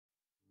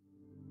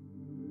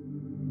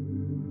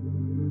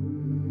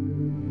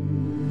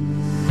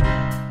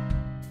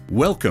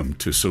Welcome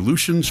to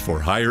Solutions for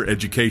Higher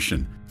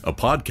Education, a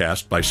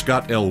podcast by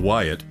Scott L.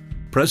 Wyatt,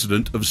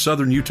 president of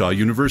Southern Utah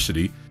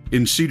University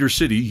in Cedar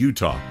City,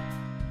 Utah.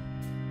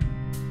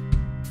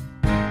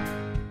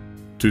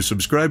 To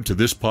subscribe to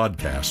this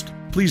podcast,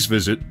 please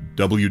visit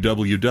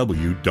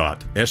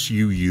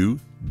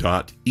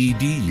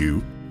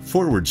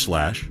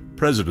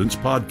www.suu.edu/President's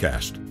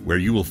Podcast, where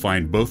you will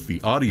find both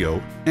the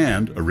audio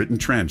and a written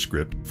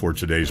transcript for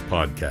today's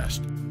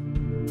podcast.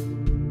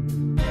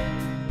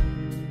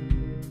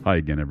 Hi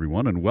again,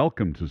 everyone, and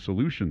welcome to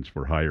Solutions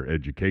for Higher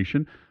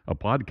Education, a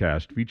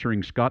podcast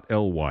featuring Scott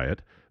L.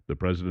 Wyatt, the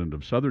president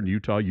of Southern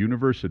Utah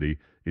University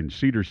in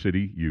Cedar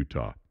City,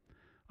 Utah.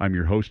 I'm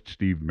your host,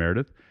 Steve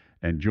Meredith,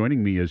 and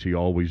joining me, as he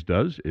always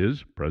does,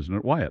 is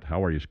President Wyatt.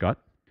 How are you, Scott?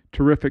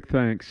 Terrific,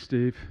 thanks,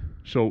 Steve.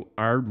 So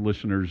our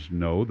listeners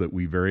know that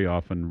we very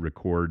often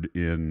record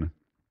in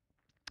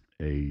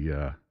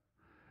a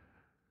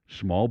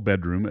small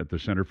bedroom at the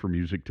Center for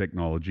Music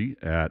Technology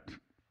at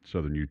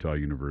Southern Utah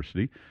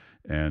University.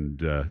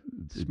 And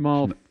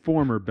small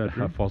former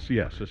bedroom.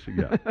 Yes.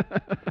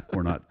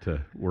 We're not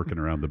working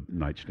around the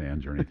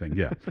nightstands or anything.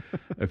 Yeah,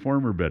 a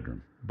former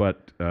bedroom.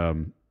 But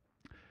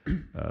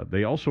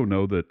they also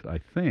know that I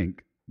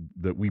think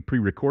that we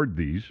pre-record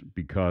these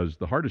because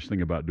the hardest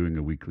thing about doing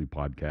a weekly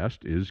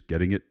podcast is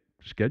getting it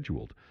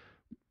scheduled.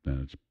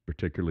 And it's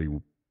particularly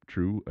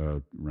true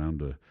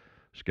around a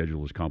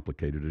schedule as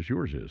complicated as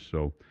yours is.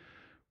 So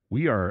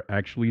we are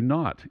actually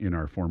not in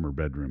our former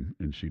bedroom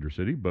in Cedar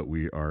City, but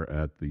we are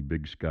at the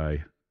Big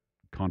Sky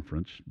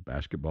Conference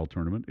basketball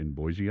tournament in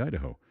Boise,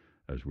 Idaho,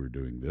 as we're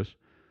doing this,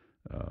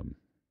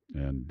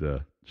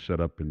 and set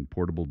up in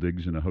portable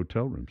digs in a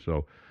hotel room.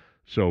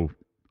 So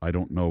I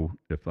don't know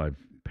if I've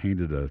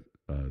painted a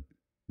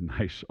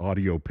nice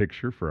audio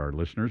picture for our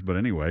listeners, but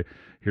anyway,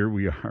 here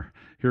we are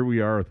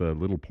with a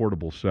little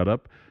portable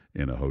setup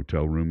in a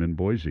hotel room in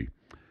Boise.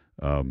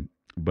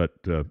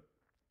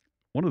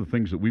 One of the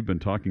things that we've been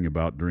talking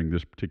about during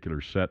this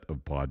particular set of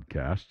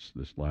podcasts,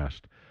 this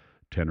last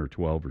 10 or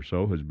 12 or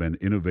so, has been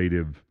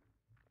innovative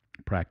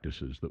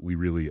practices that we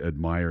really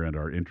admire and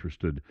are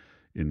interested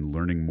in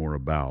learning more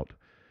about.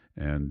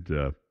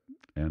 And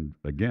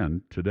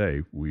again,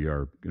 today we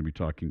are going to be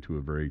talking to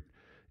a very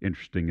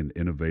interesting and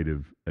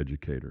innovative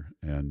educator.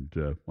 And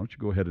why don't you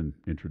go ahead and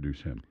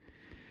introduce him?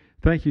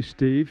 Thank you,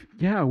 Steve.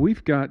 Yeah,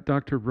 we've got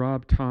Dr.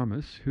 Rob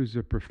Thomas, who's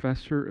a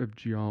professor of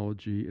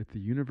geology at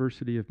the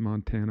University of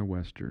Montana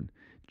Western,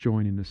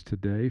 joining us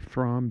today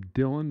from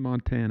Dillon,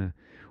 Montana.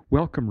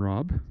 Welcome,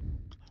 Rob.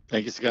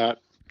 Thank you, Scott.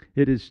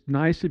 It is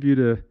nice of you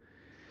to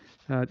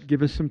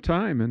give us some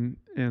time,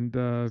 and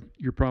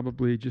you're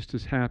probably just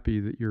as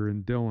happy that you're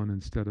in Dillon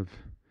instead of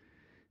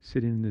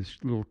sitting in this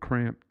little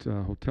cramped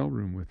hotel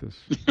room with us.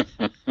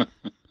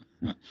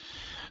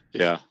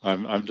 Yeah,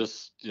 I'm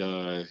just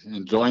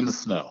enjoying the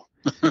snow.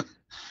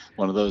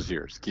 One of those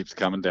years keeps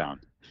coming down.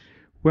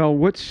 Well,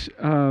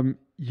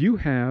 you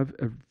have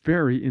a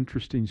very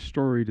interesting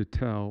story to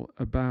tell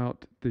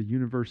about the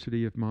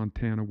University of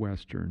Montana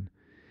Western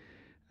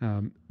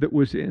that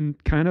was in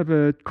kind of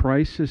a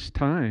crisis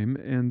time,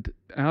 and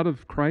out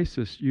of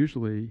crisis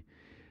usually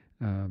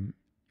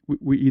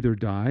we either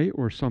die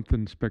or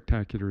something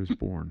spectacular is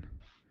born.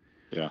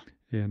 Yeah.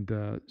 And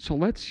so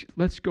let's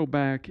go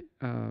back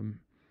and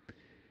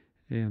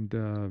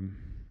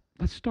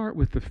let's start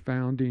with the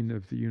founding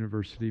of the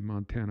University of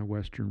Montana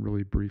Western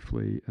really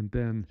briefly, and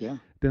then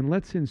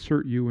let's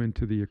insert you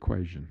into the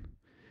equation.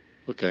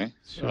 Okay.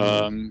 So, go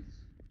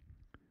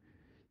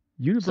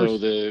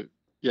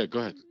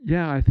ahead.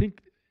 Yeah, I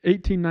think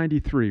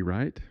 1893,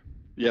 right?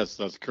 Yes,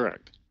 that's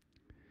correct.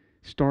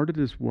 Started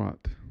as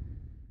what?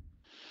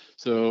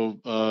 So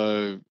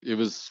it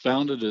was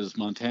founded as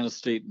Montana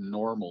State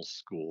Normal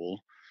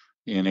School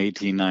in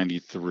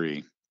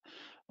 1893.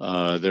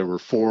 There were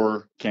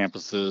 4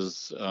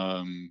 campuses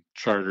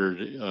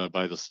chartered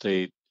by the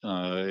state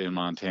in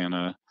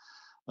Montana,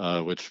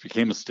 which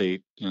became a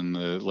state in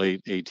the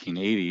late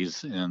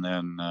 1880s, and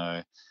then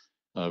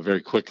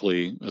very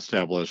quickly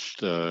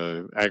established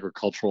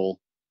agricultural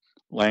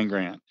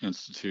land-grant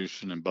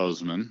institution in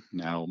Bozeman,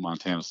 now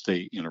Montana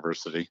State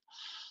University,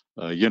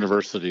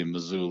 University of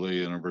Missoula,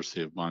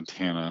 University of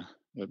Montana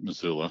at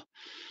Missoula.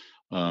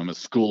 A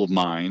School of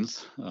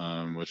Mines,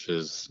 which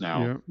is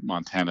now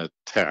Montana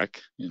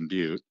Tech in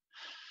Butte,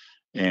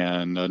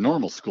 and a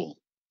normal school.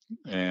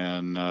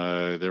 And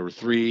there were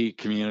 3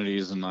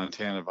 communities in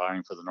Montana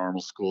vying for the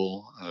normal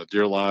school: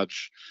 Deer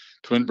Lodge,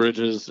 Twin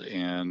Bridges,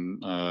 and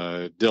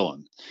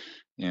Dillon.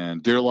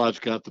 And Deer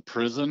Lodge got the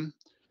prison.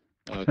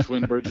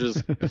 Twin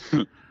Bridges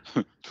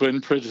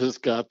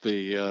got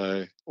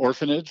the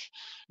orphanage,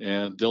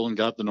 and Dillon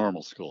got the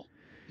normal school.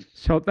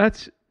 So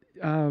that's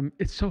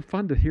it's so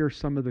fun to hear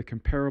some of the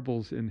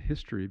comparables in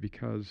history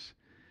because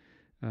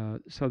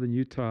Southern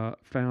Utah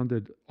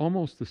founded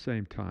almost the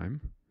same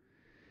time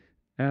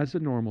as a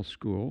normal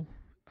school,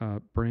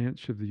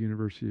 branch of the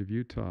University of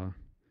Utah,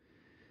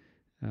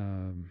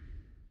 and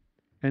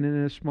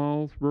in a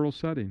small rural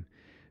setting.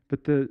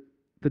 But the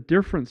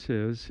difference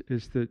is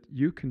that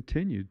you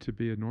continued to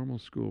be a normal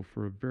school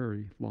for a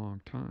very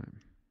long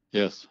time.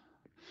 Yes.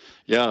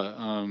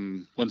 Yeah.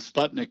 When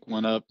Sputnik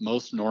went up,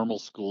 most normal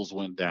schools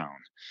went down,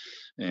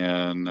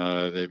 and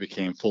they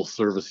became full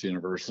service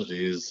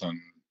universities and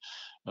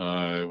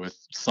with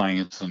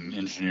science and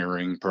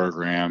engineering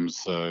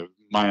programs.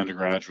 My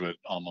undergraduate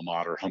alma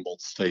mater,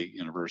 Humboldt State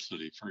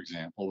University, for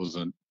example, was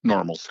a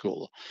normal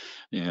school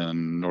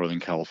in Northern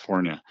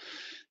California.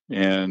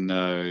 And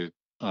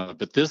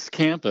but this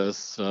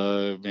campus,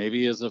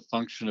 maybe as a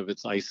function of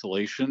its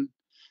isolation,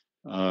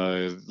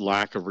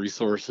 lack of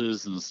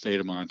resources in the state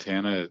of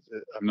Montana,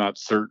 I'm not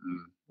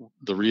certain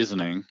the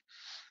reasoning.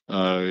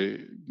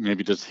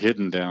 Maybe just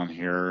hidden down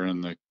here in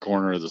the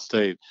corner of the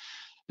state.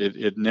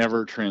 It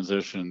never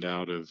transitioned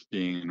out of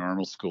being a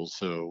normal school.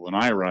 So when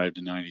I arrived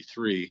in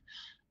 '93,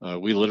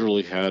 we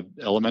literally had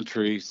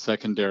elementary,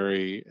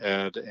 secondary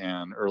ed,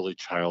 and early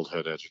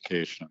childhood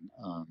education.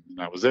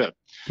 That was it.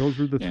 Those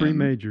were the three And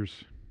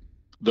majors.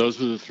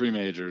 those were the three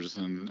majors.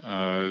 And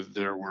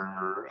there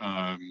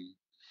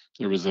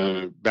was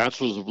a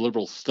Bachelor's of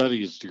Liberal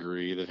Studies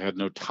degree that had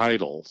no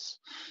titles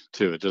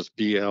to it, just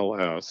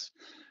BLS,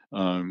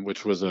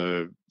 which was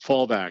a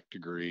fallback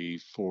degree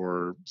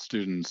for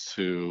students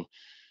who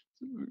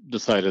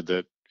decided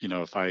that,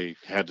 if I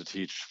had to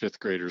teach fifth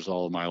graders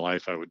all of my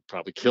life, I would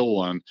probably kill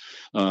one.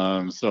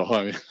 So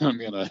I'm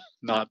going to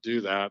not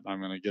do that. I'm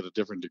going to get a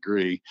different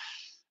degree.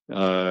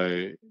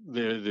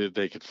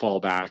 They could fall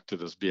back to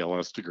this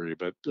BLS degree,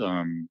 but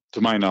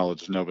to my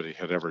knowledge, nobody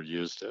had ever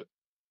used it,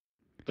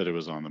 but it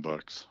was on the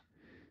books.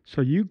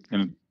 So you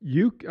And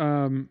you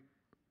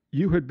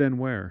had been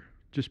where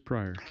just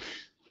prior?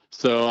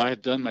 so I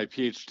had done my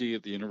PhD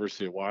at the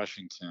University of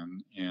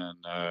Washington,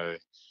 and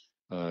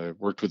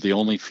worked with the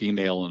only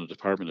female in a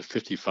department of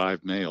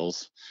 55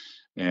 males,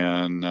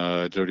 and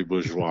Jody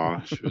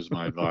Bourgeois, she was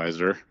my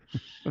advisor.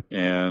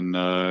 And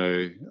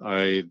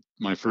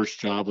my first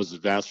job was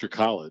at Vassar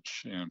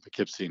College in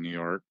Poughkeepsie, New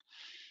York,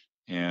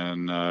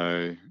 and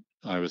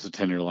I was a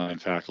tenure line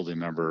faculty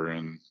member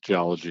in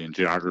geology and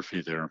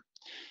geography there.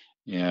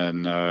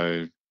 And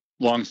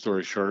long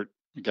story short,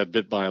 I got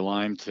bit by a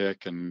Lyme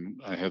tick,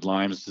 and I had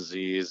Lyme's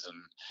disease,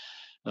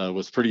 and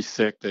was pretty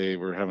sick. They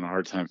were having a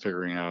hard time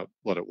figuring out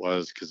what it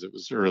was because it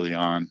was early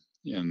on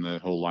in the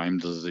whole Lyme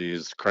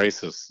disease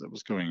crisis that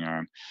was going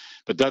on.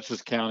 But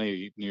Dutchess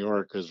County, New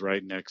York, is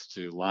right next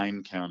to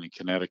Lyon County,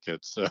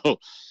 Connecticut. So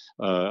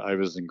I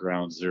was in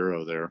ground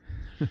zero there.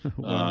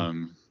 Wow.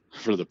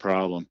 For the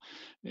problem.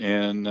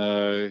 And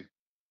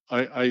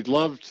I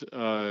loved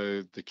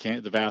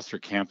the Vassar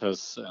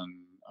campus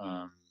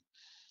and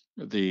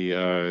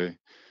the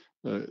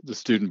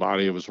student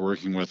body I was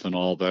working with and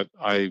all, but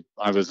I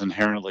was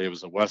inherently, I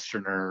was a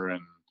Westerner,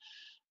 and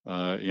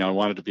I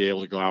wanted to be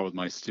able to go out with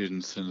my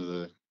students into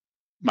the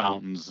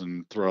mountains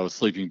and throw a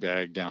sleeping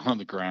bag down on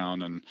the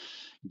ground and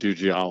do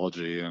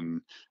geology.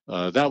 And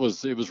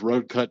it was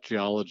road cut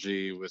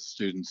geology with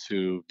students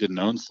who didn't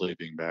own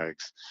sleeping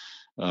bags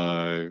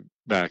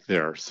back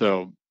there.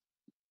 So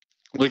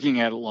looking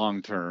at it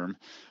long term,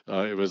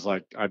 it was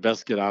like, I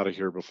best get out of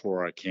here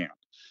before I can.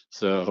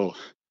 So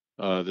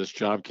this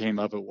job came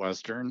up at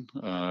Western.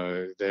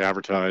 They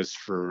advertised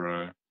for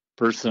a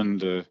person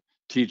to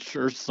teach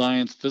earth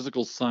science,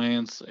 physical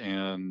science,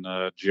 and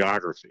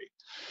geography.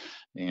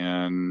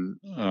 And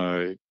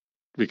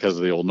because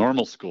of the old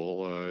normal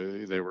school,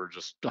 they were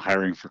just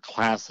hiring for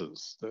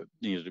classes that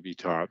needed to be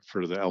taught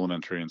for the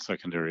elementary and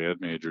secondary ed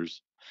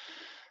majors.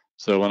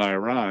 So when I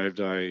arrived,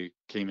 I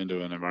came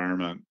into an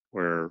environment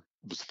where it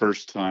was the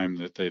first time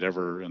that they'd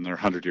ever, in their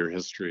 100-year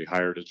history,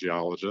 hired a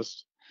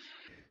geologist.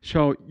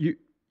 So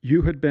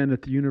you had been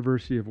at the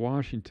University of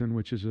Washington,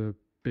 which is a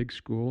big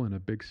school in a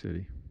big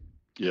city.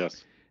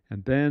 Yes.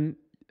 And then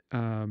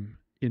in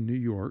New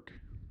York.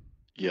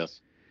 Yes.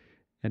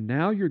 And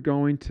now you're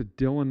going to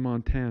Dillon,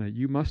 Montana.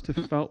 You must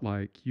have felt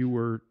like you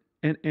were,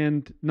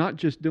 and not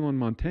just Dillon,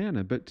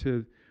 Montana, but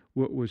to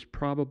what was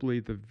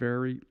probably the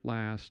very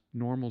last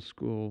normal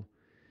school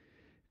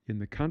in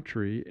the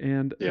country,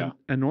 and Yeah.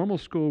 a normal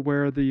school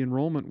where the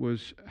enrollment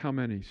was how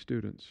many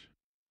students?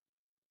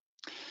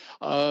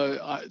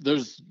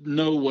 There's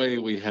no way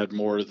we had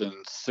more than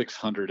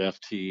 600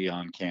 FTE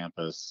on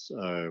campus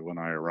when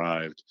I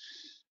arrived.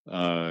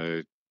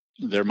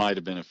 There might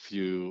have been a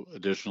few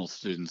additional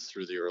students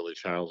through the early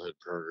childhood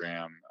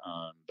program,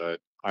 but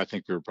I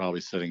think we were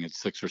probably sitting at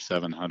 600 or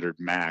 700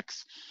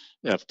 max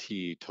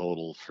FTE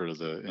total for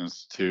the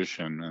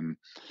institution.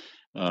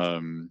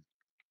 And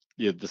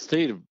yeah, the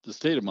state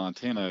of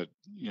Montana,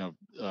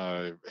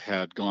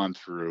 had gone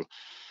through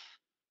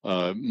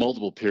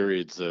multiple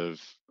periods of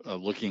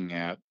looking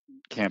at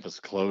campus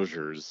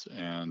closures,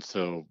 and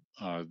so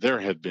there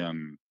had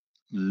been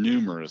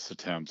numerous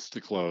attempts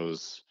to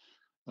close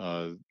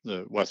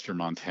the Western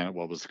Montana,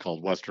 what was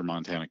called Western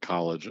Montana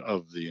College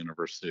of the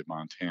University of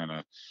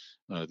Montana.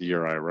 The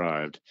year I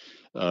arrived,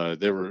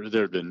 there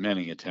had been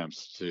many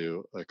attempts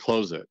to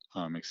close it,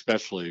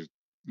 especially,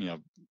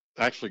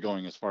 actually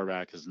going as far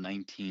back as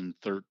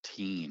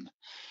 1913.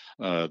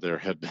 There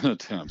had been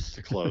attempts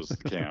to close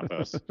the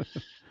campus.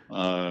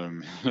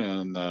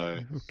 And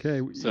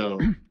Okay. so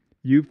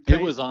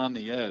It was on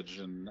the edge,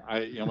 and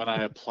when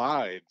I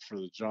applied for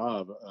the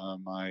job,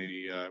 my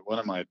one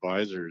of my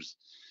advisors,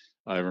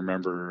 I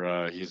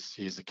remember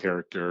he's a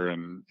character,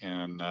 and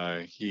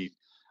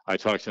I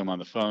talked to him on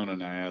the phone,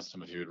 and I asked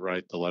him if he would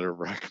write the letter of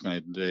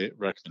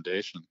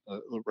recommendation,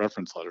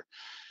 reference letter,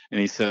 and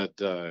he said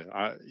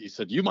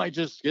you might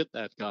just get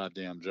that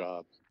goddamn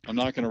job. I'm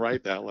not going to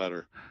write that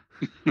letter.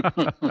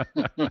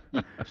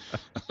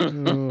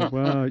 Oh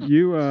wow,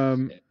 you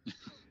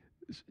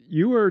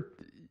were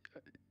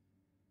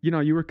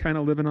you were kind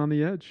of living on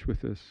the edge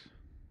with this.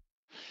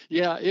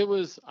 Yeah, it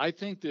was. I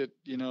think that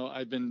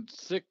I'd been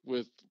sick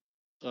with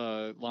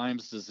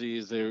Lyme's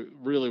disease. They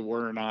really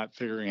were not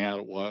figuring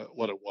out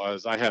what it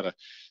was. I had a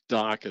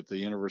doc at the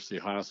University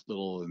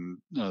Hospital in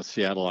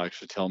Seattle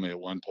actually tell me at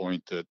one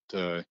point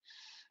that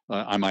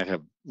I might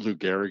have Lou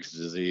Gehrig's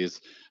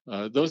disease.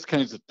 Those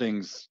kinds of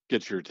things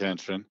get your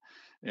attention,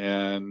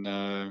 and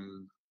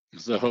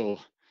so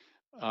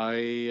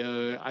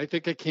I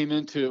think I came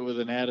into it with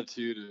an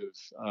attitude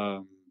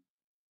of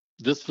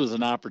this was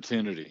an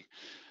opportunity.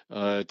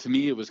 To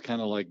me, it was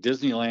kind of like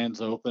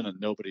Disneyland's open and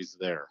nobody's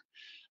there.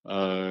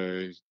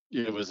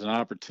 It was an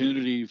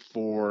opportunity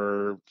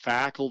for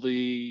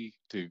faculty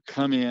to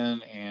come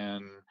in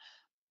and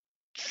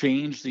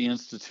change the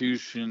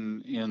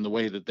institution in the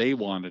way that they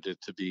wanted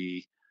it to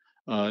be,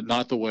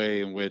 not the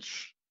way in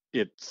which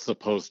it's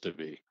supposed to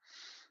be.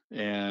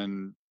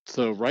 And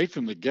so right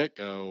from the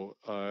get-go,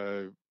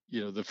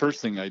 the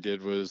first thing I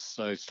did was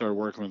I started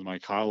working with my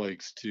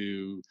colleagues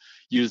to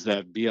use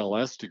that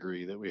BLS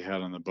degree that we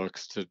had on the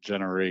books to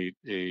generate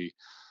a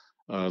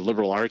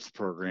liberal arts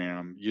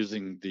program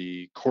using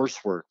the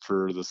coursework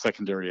for the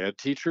secondary ed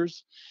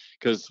teachers,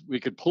 because we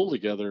could pull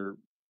together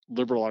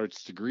liberal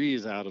arts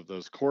degrees out of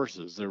those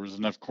courses. There was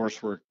enough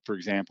coursework, for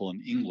example,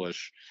 in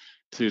English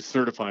to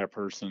certify a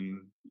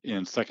person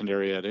in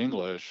secondary ed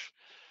English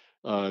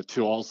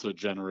to also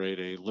generate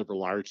a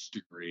liberal arts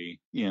degree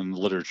in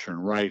literature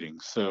and writing.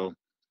 So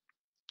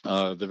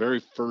the very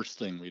first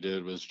thing we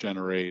did was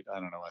generate, I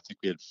think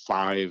we had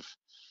 5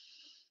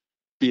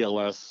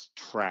 BLS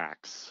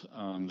tracks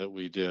that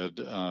we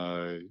did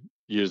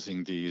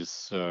using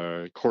these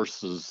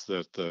courses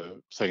that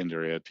the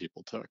secondary ed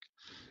people took.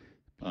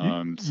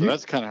 So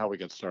that's kind of how we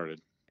got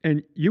started.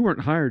 And you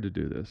weren't hired to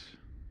do this.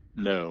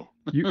 No.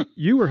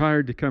 you were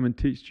hired to come and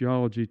teach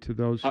geology to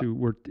those who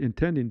were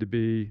intending to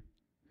be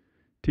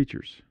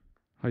teachers,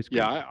 high school.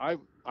 Yeah,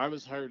 I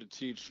was hired to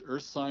teach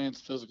earth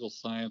science, physical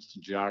science,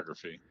 and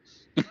geography.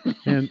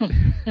 and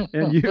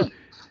you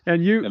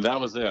and that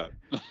was it.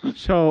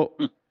 So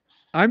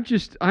I'm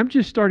just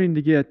starting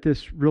to get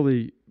this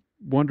really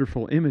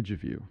wonderful image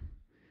of you,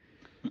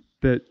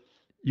 that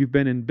you've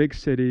been in big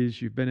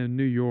cities, you've been in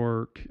New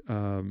York,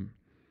 and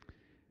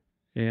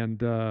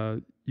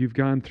you've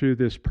gone through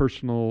this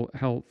personal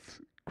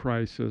health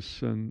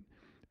crisis, and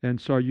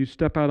so you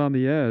step out on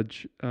the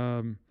edge,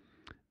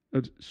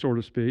 so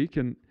to speak,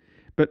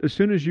 but as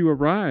soon as you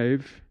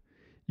arrive,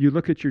 you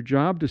look at your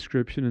job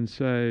description and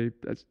say,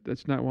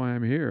 that's not why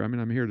I'm here. I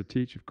mean, I'm here to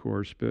teach, of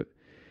course, but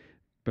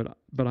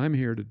I'm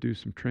here to do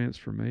some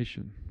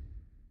transformation.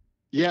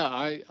 Yeah,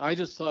 I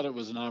just thought it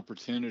was an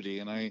opportunity,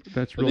 and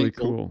that's really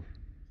cool.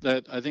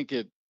 I think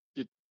it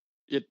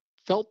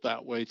felt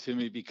that way to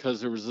me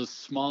because there was this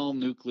small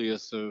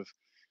nucleus of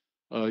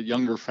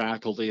younger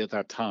faculty at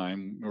that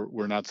time.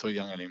 We're not so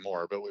young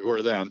anymore, but we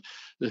were then,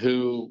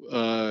 who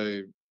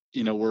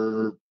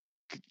were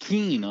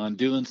keen on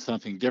doing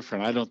something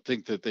different. I don't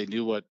think that they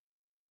knew what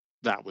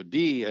that would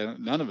be.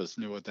 None of us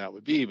knew what that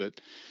would be,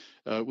 but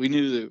we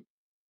knew that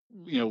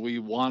we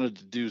wanted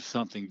to do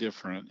something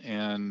different.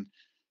 And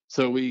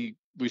so we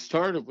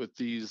started with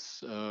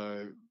these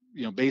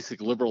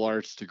basic liberal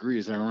arts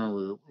degrees. I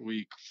remember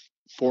we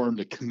formed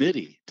a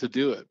committee to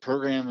do it,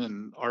 program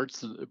and the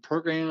Arts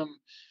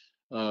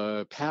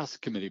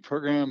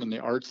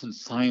and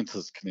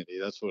Sciences Committee.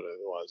 That's what it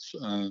was.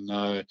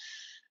 And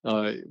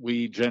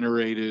we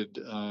generated,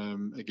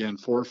 again,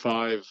 4 or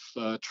 5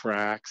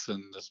 tracks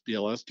and this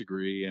BLS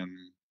degree.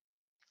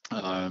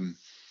 And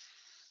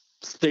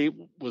state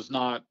was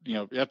not,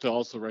 you have to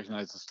also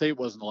recognize the state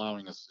wasn't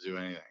allowing us to do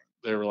anything.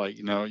 They were like,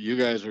 you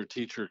guys are a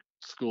teacher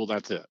school,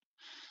 that's it.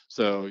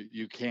 So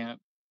you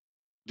can't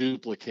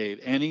duplicate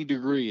any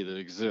degree that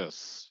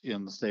exists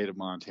in the state of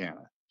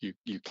Montana.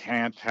 You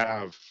can't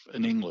have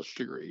an English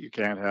degree. You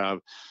can't have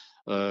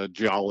a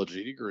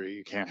geology degree.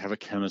 You can't have a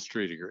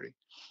chemistry degree.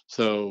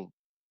 So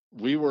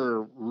we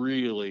were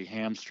really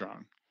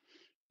hamstrung.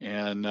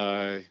 And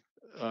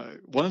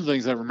one of the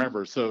things I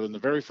remember, so in the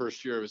very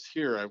first year I was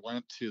here, I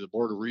went to the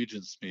Board of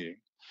Regents meeting.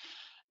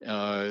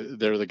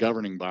 They're the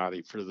governing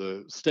body for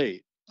the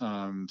state.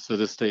 So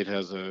this state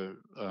has a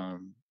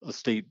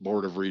state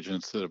Board of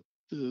Regents that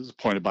is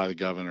appointed by the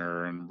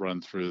governor and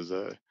run through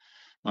the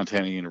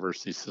Montana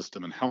University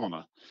system in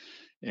Helena.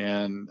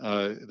 And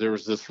there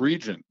was this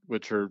regent,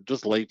 which are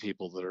just lay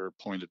people that are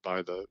appointed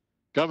by the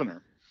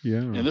governor. Yeah.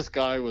 And this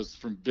guy was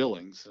from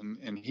Billings,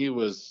 and he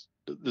was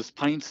this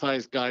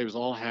pint-sized guy. He was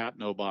all hat,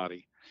 no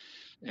body.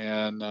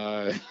 And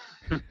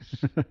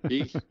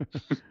he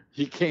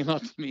he came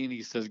up to me and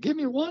he says, "Give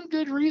me one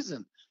good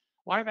reason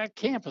why that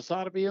campus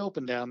ought to be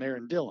open down there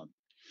in Dillon."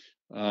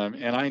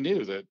 And I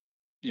knew that,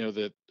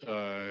 that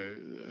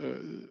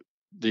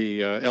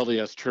the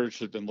LDS Church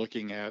had been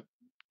looking at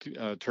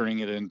turning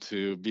it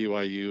into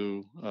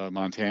BYU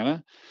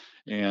Montana,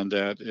 and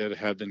that it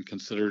had been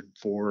considered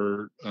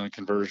for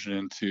conversion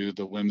into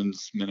the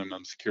women's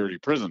minimum security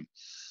prison.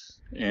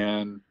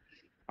 And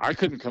I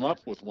couldn't come up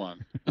with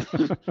one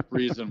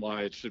reason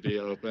why it should be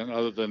open,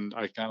 other than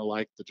I kind of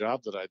liked the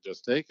job that I'd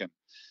just taken.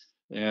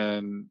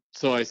 And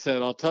so I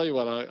said, "I'll tell you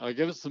what, I'll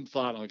give it some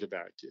thought and I'll get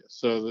back to you."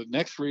 So the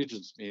next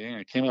Regents meeting,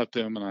 I came up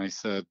to him and I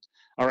said,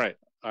 "All right,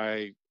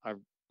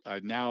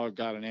 now I've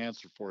got an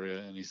answer for you."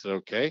 And he said,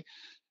 "Okay."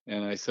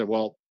 And I said,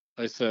 "Well,"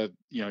 I said,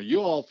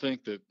 "you all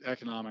think that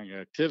economic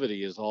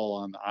activity is all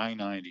on the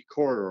I-90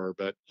 corridor,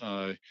 but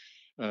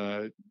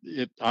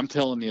I'm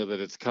telling you that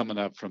it's coming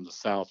up from the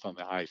south on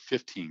the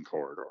I-15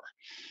 corridor,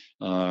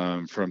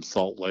 from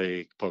Salt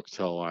Lake,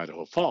 Pocatello,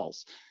 Idaho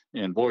Falls,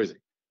 and Boise.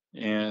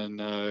 And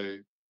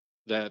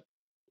that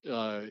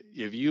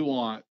if you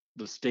want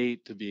the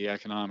state to be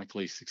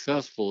economically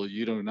successful,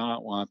 you do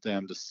not want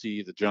them to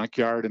see the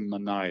junkyard in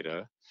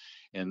Monida,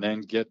 and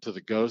then get to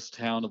the ghost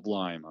town of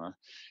Lima,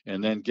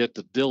 and then get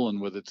to Dillon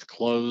with its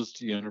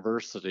closed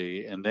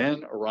university, and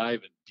then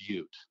arrive at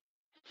Butte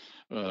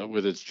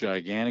with its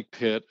gigantic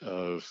pit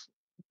of,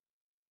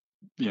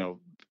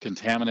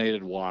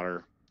 contaminated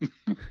water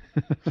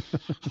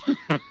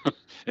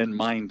and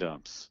mine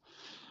dumps."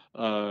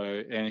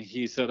 And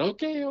he said,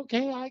 okay,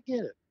 I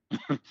get it.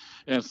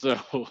 And so,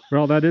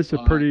 well, that is a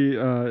pretty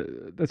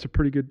that's a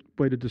pretty good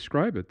way to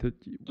describe it. That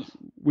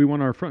we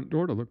want our front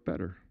door to look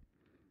better.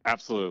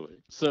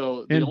 Absolutely.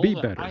 So and be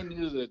better. I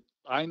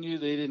knew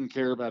they didn't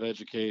care about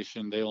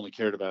education; they only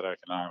cared about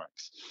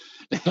economics.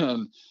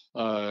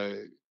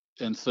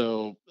 And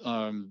so,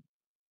 but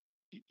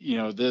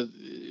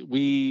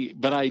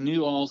I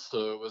knew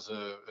also it was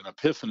an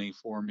epiphany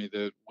for me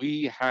that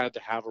we had to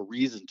have a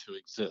reason to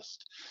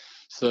exist.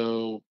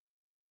 So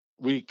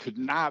we could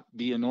not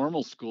be a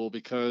normal school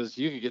because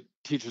you could get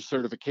teacher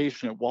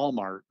certification at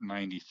Walmart in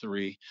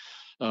 '93.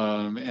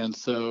 And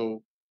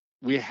so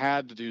we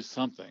had to do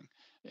something.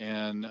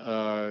 And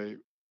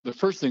the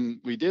first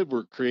thing we did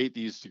were create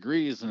these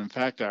degrees. And in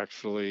fact,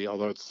 actually,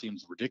 although it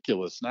seems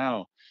ridiculous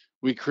now,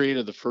 we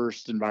created the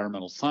first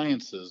environmental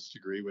sciences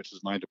degree, which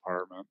is my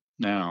department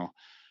now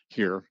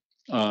here.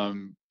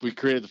 We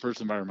created the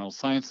first environmental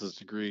sciences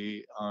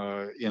degree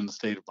in the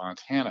state of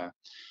Montana.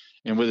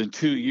 And within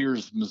 2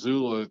 years,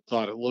 Missoula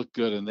thought it looked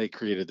good, and they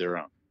created their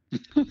own.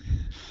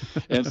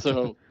 And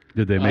so,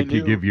 did they make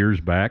you give yours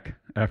back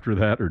after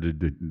that, or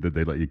did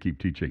they let you keep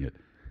teaching it?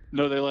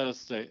 No, they let us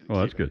stay.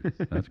 Oh, that's good.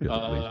 That's good.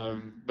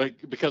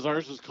 But because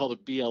ours was called a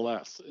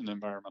BLS in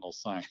environmental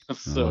science,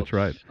 so that's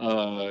right.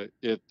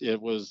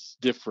 It was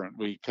different.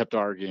 We kept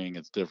arguing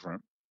it's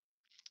different,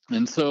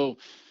 and so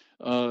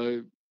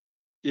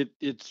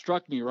it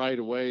struck me right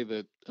away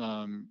that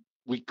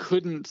we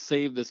couldn't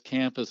save this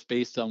campus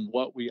based on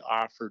what we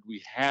offered.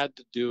 We had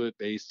to do it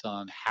based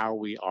on how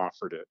we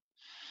offered it.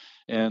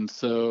 And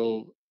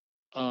so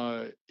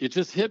it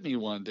just hit me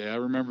one day. I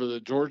remember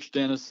that George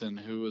Dennison,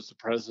 who was the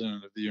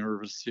president of the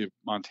University of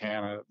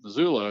Montana at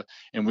Missoula,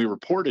 and we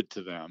reported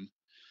to them,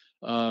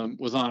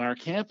 was on our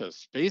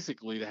campus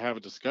basically to have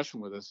a discussion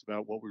with us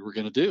about what we were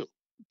going to do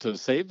to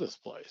save this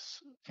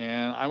place.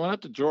 And I went up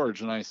to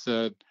George and I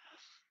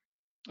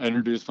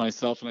introduced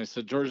myself and I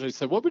said, "George," I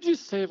said, "what would you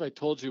say if I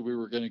told you we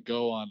were going to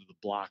go onto the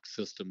block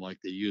system like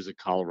they use at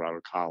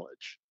Colorado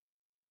College?"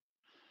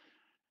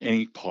 And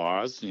he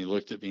paused and he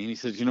looked at me and he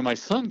said, "My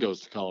son goes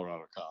to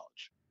Colorado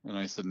College." And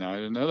I said, "No, I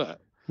didn't know that."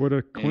 What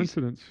a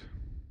coincidence.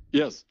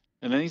 Yes.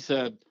 And then he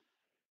said,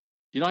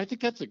 "I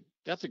think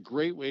that's a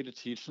great way to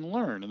teach and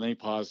learn." And then he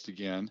paused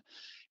again.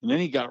 And then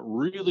he got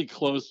really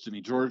close to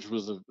me. George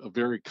was a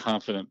very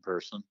confident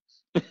person.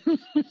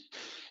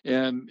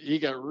 And he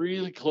got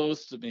really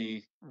close to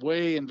me,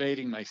 way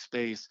invading my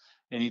space.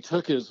 And he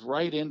took his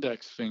right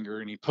index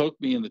finger and he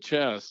poked me in the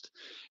chest.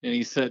 And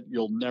he said,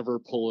 "You'll never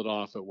pull it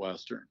off at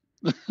Western."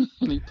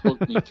 And he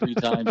poked me 3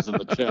 times in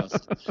the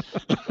chest.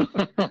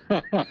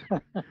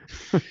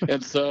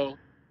 And so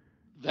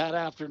that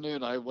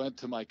afternoon, I went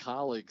to my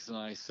colleagues and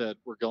I said,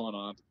 "We're going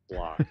on to the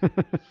block."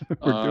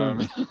 We're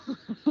doing it.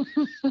 We're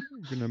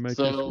going to make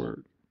this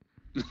work.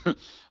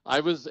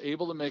 I was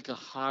able to make a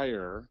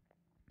hire.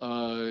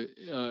 A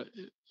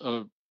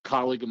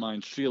colleague of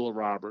mine, Sheila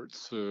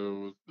Roberts,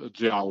 who a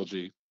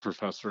geology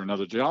professor,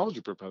 another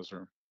geology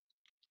professor,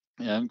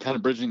 and kind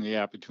of bridging the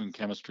gap between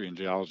chemistry and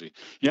geology.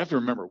 You have to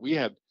remember,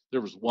 there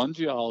was 1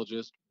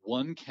 geologist,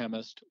 1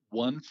 chemist,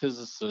 1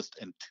 physicist,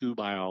 and 2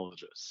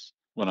 biologists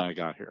when I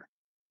got here.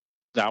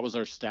 That was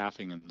our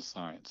staffing in the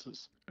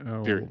sciences.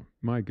 Oh, period.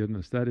 My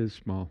goodness, that is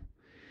small.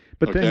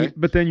 But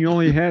then you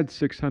only had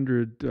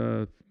 600.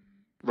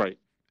 Right.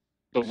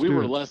 But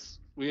students.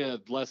 we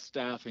had less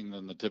staffing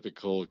than the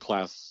typical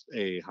Class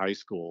A high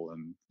school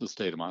in the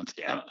state of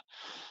Montana.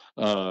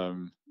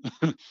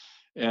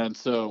 And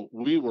so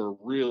we were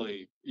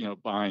really,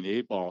 behind the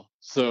eight ball.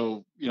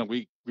 So,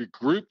 we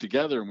grouped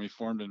together and we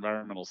formed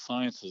environmental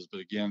sciences,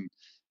 but again,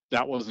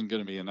 that wasn't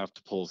going to be enough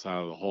to pull us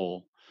out of the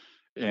hole.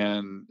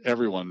 And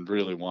everyone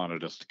really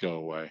wanted us to go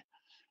away.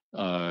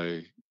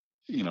 Uh,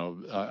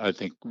 I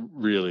think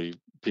really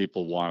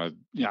people wanted,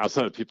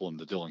 outside of people in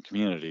the Dillon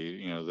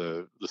community,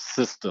 the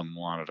system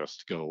wanted us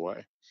to go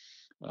away.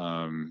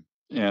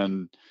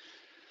 And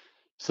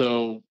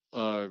so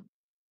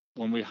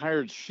when we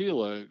hired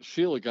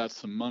Sheila got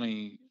some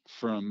money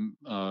from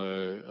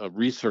a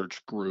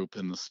research group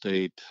in the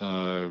state.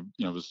 It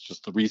was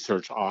just the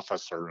research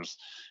officers,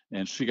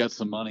 and she got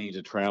some money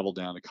to travel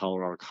down to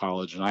Colorado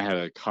College. And I had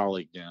a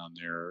colleague down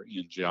there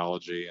in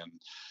geology, and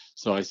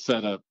so I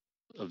set up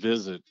a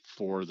visit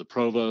for the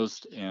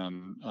provost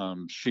and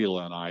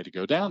Sheila and I to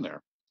go down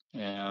there.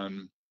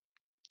 And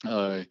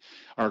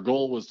our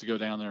goal was to go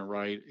down there and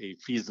write a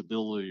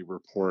feasibility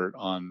report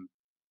on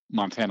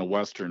Montana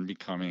Western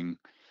becoming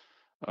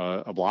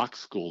a block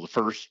school, the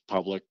first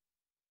public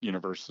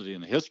university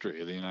in the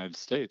history of the United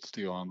States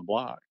to go on the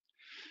block.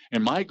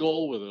 And my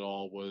goal with it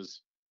all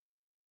was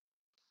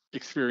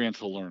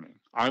experiential learning.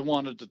 I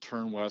wanted to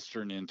turn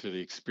Western into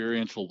the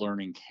experiential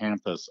learning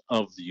campus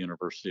of the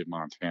University of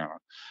Montana.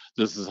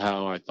 This is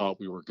how I thought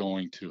we were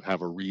going to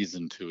have a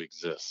reason to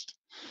exist.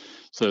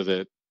 So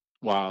that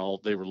while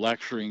they were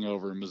lecturing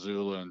over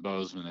Missoula and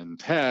Bozeman and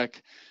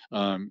Tech,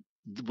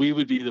 we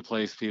would be the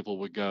place people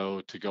would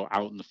go to go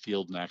out in the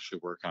field and actually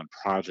work on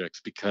projects,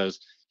 because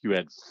you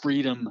had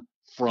freedom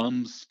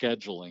from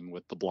scheduling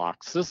with the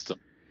block system.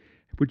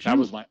 That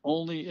was my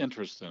only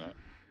interest in it.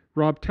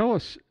 Rob, tell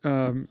us,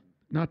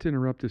 not to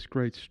interrupt this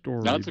great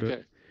story, That's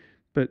okay.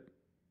 But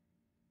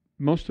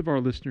most of our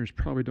listeners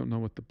probably don't know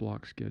what the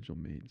block schedule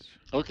means.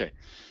 Okay.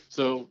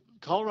 So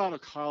Colorado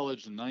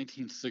College in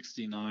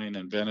 1969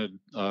 invented,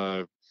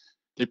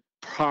 they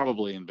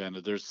probably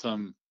invented, there's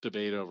some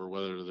debate over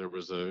whether there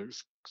was a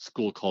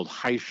school called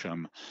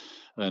Hysham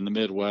in the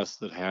Midwest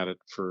that had it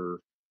for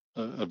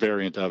a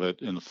variant of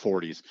it in the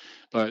 40s.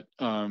 But,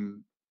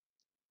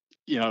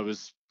 it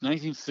was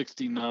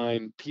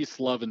 1969, peace,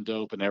 love, and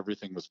dope, and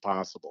everything was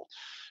possible.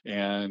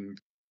 And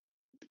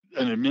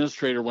an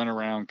administrator went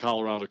around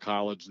Colorado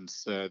College and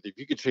said, if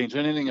you could change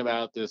anything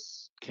about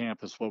this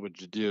campus, what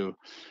would you do?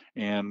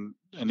 And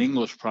an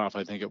English prof,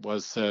 I think it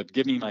was, said,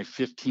 give me my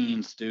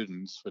 15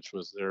 students, which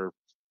was their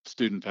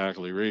student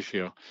faculty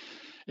ratio,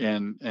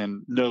 and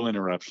no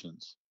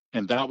interruptions.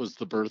 And that was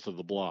the birth of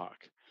the block,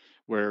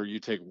 where you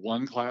take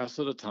one class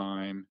at a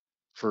time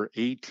for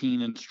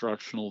 18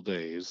 instructional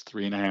days,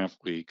 3.5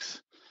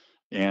 weeks.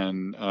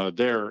 And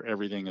there,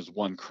 everything is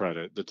one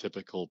credit, the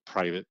typical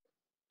private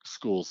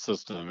school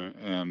system,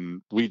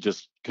 and we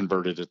just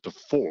converted it to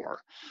 4.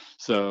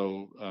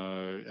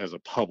 So as a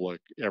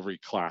public, every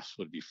class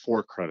would be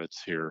 4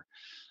 credits here,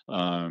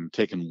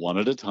 taken one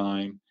at a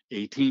time,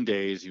 18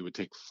 days. You would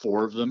take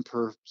 4 of them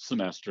per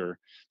semester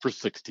for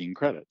 16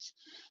 credits.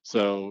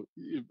 So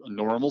a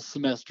normal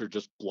semester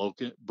just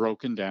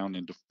broken down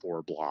into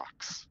 4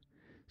 blocks.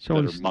 So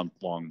that are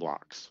month-long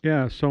blocks.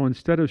 Yeah, so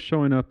instead of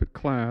showing up at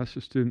class,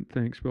 a student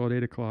thinks, well, at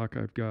 8 o'clock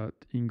I've got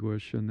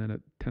English, and then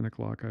at 10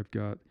 o'clock I've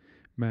got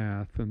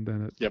math, and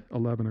then at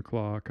 11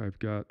 o'clock I've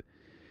got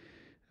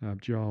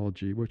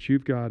geology. What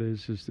you've got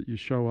is that you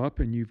show up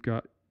and you've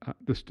got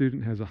the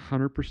student has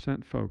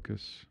 100%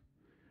 focus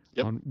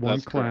on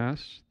one class.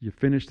 Correct. You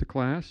finish the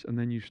class and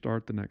then you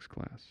start the next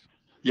class.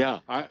 Yeah,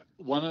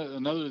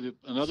 another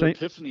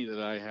epiphany that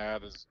I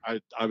had is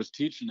I was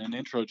teaching an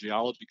intro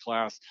geology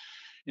class,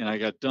 and I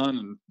got done,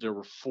 and there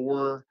were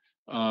 4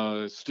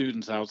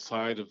 students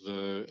outside of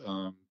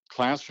the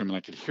classroom, and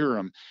I could hear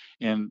them,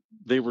 and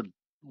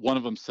one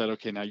of them said,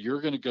 okay, now you're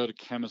going to go to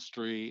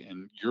chemistry,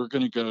 and you're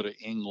going to go to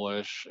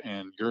English,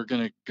 and you're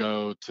going to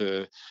go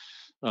to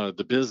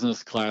the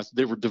business class.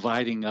 They were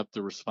dividing up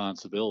the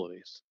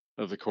responsibilities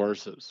of the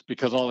courses,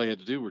 because all they had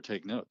to do were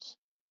take notes.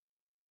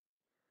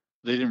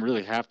 They didn't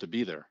really have to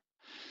be there.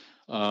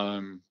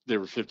 They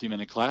were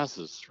 50-minute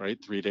classes,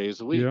 right? 3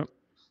 days a week. Yep.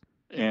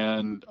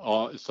 And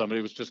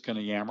somebody was just going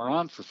to yammer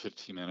on for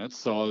 15 minutes.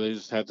 So they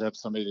just had to have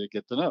somebody to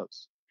get the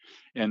notes.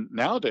 And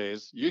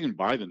nowadays, you can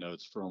buy the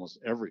notes for almost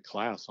every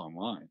class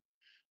online.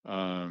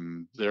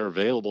 They're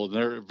available.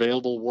 They're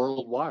available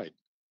worldwide.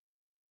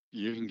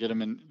 You can get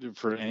them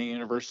for any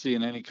university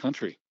in any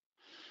country.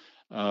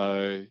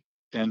 And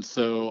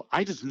so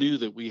I just knew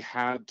that we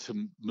had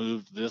to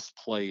move this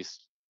place.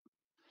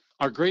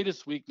 Our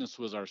greatest weakness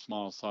was our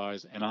small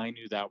size, and I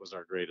knew that was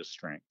our greatest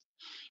strength,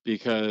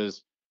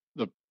 because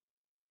the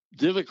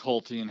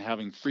difficulty in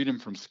having freedom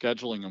from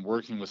scheduling and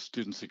working with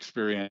students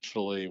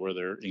experientially, where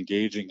they're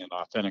engaging in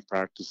authentic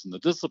practice in the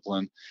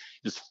discipline,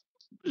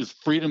 is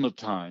freedom of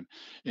time.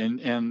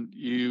 And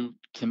you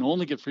can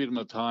only get freedom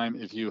of time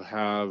if you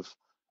have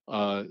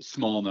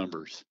small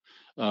numbers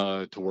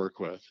to work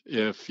with.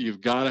 If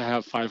you've got to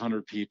have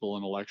 500 people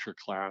in a lecture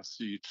class,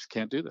 you just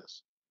can't do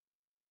this,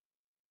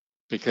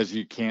 because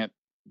you can't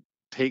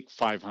take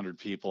 500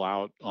 people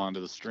out onto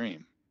the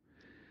stream.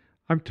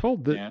 I'm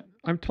told that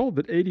And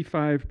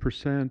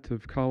 85%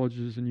 of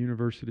colleges and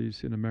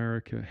universities in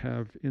America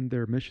have in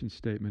their mission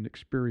statement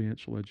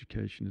experiential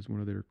education as one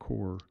of their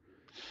core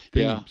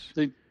yeah, themes.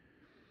 they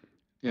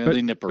But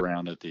nip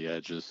around at the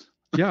edges.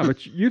 yeah,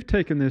 but you've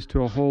taken this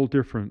to a whole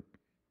different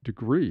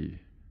degree.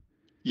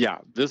 Yeah,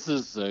 this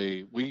is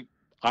I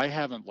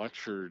haven't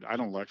lectured. I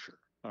don't lecture.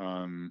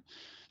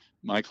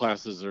 My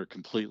classes are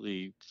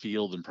completely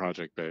field and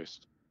project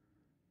based.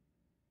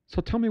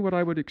 So tell me what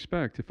I would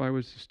expect if I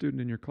was a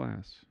student in your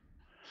class.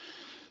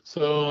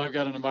 So I've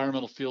got an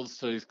environmental field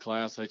studies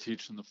class I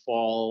teach in the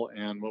fall,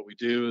 and what we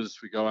do is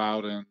we go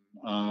out and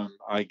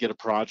I get a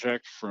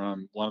project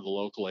from one of the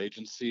local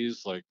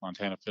agencies like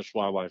Montana Fish,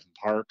 Wildlife, and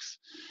Parks.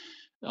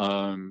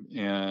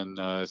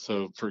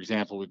 So, for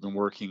example, we've been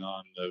working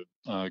on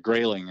the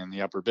grayling in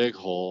the upper Big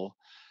Hole.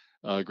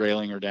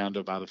 Grayling are down to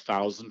about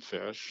 1,000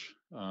 fish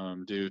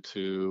due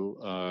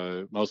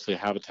to mostly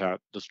habitat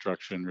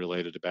destruction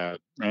related to bad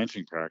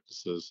ranching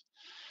practices.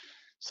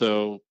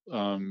 So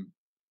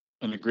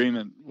an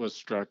agreement was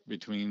struck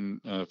between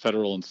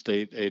federal and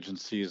state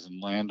agencies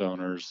and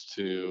landowners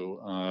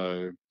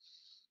to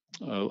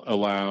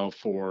allow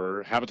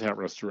for habitat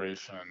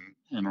restoration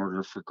in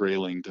order for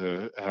grayling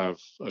to have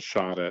a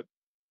shot at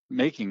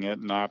making it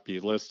not be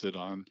listed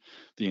on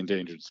the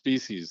endangered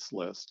species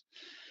list.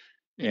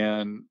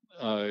 And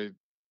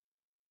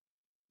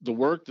the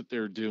work that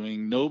they're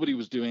doing, nobody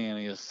was doing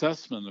any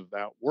assessment of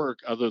that work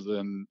other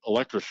than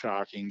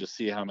electroshocking to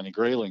see how many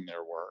grayling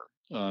there were,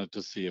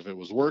 to see if it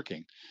was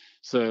working.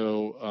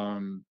 So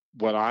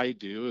what I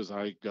do is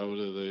I go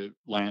to the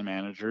land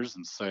managers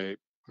and say,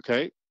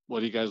 okay, what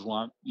do you guys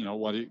want?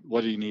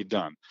 What do you need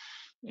done?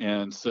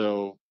 And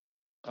so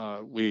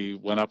we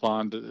went up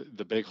on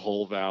the Big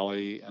Hole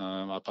Valley,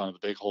 up on the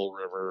Big Hole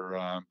River,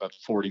 about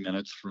 40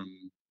 minutes from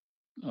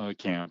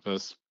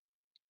campus,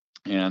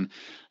 and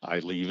I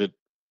leave at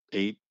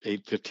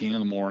 8:15 in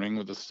the morning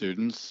with the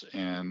students,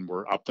 and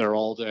we're up there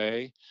all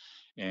day,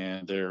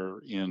 and they're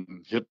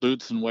in hip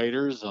boots and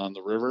waders on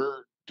the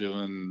river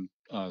doing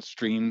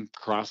stream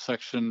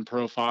cross-section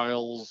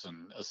profiles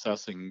and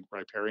assessing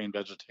riparian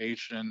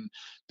vegetation,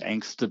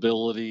 bank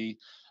stability,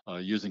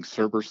 using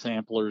Cerber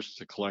samplers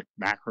to collect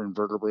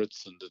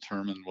macroinvertebrates and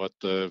determine what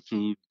the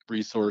food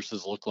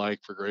resources look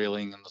like for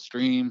grayling in the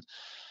stream,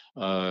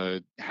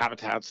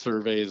 habitat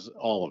surveys,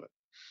 all of it,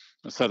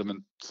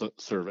 sediment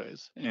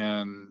surveys,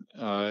 and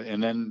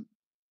then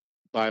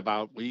by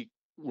about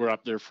we're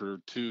up there for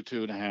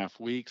 2.5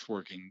 weeks,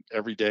 working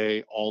every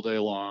day, all day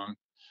long.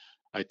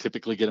 I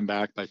typically get them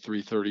back by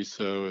 3:30,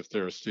 so if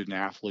they're a student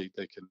athlete,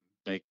 they can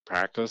make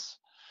practice,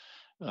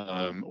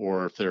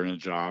 or if they're in a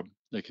job,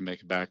 they can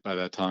make it back by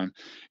that time.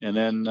 And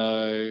then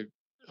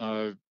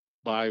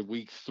by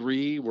week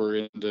 3,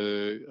 we're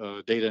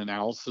into data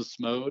analysis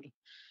mode.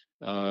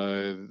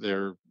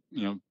 They're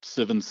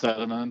sieving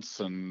sediments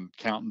and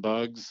counting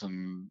bugs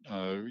and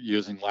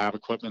using lab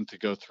equipment to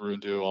go through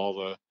and do all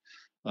the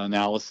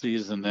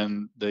analyses, and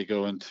then they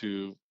go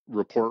into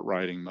report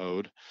writing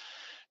mode.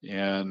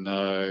 And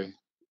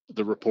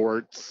the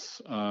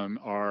reports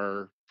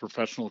are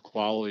professional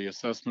quality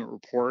assessment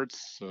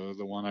reports. So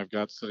the one I've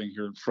got sitting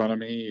here in front of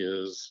me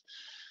is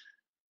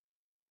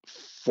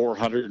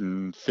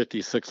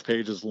 456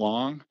 pages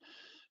long,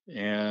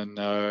 and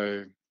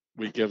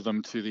we give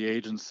them to the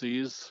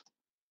agencies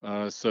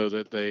so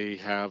that they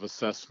have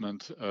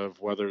assessment of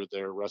whether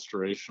their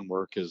restoration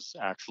work is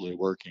actually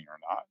working or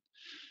not.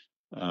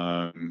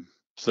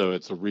 So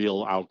it's a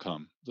real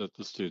outcome that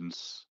the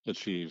students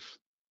achieve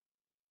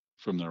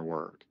from their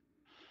work.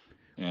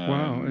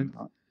 Wow, And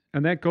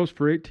and that goes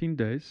for 18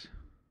 days.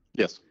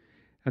 yes,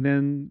 And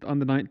then on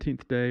the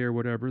 19th day or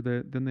whatever,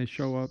 then they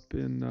show up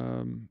in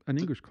an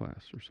English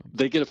class or something.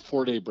 they get a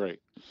 4-day break.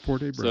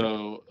 4-day break.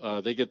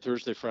 So they get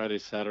Thursday, Friday,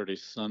 Saturday,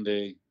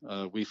 Sunday.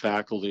 We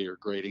faculty are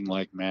grading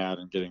like mad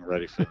and getting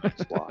ready for the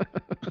next block.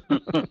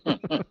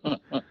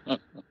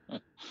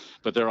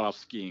 But they're off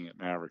skiing at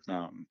Maverick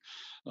Mountain.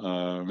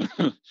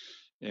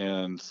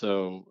 And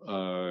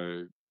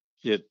so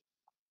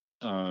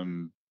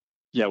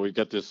we've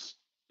got this,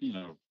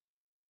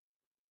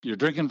 you're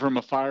drinking from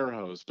a fire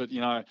hose. But,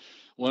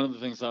 one of the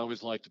things I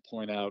always like to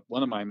point out,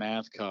 one of my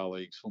math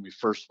colleagues, when we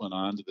first went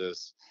on to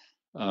this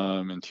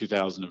in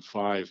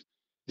 2005,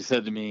 he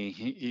said to me,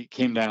 he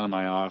came down to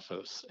my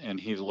office and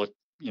he looked,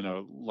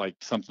 like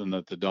something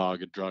that the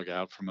dog had drug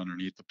out from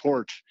underneath the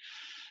porch.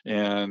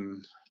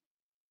 And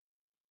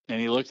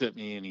he looked at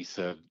me and he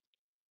said,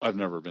 I've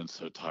never been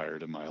so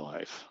tired in my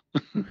life.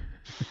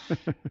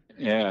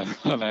 and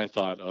I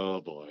thought,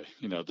 oh boy,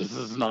 this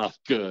is not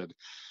good.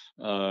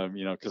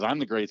 Because I'm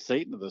the great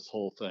Satan of this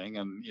whole thing.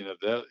 And, if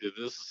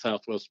this is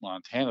Southwest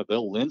Montana,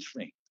 they'll lynch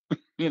me,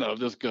 if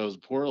this goes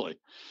poorly.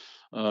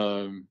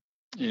 And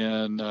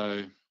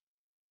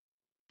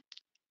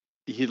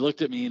he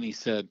looked at me and he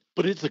said,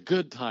 but it's a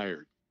good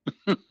tired.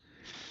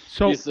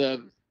 So he said,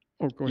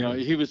 go ahead.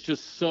 he was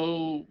just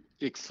so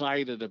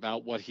excited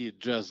about what he had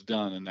just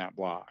done in that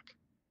block.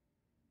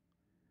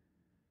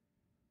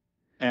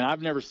 And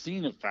I've never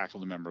seen a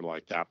faculty member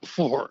like that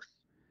before.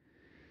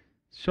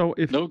 So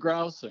if No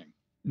grousing,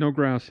 no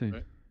grousing,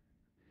 right?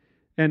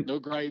 and No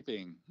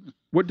griping.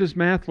 what does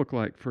math look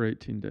like for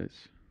 18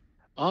 days?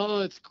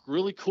 Oh, it's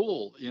really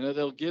cool.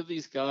 They'll give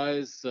these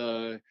guys,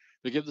 they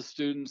give the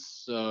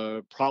students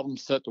problem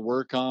set to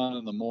work on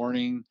in the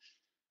morning.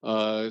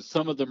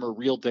 Some of them are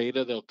real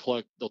data.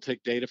 They'll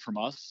take data from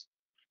us.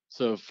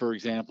 So, for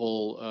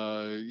example,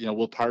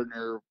 we'll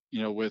partner,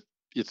 with,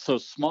 it's so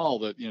small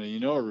that,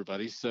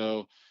 everybody.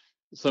 So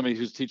somebody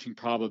who's teaching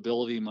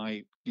probability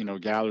might,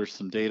 gather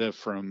some data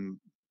from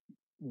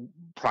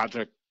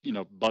project,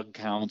 bug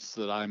counts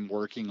that I'm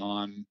working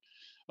on,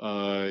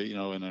 in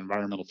an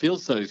environmental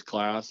field studies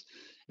class,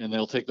 and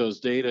they'll take those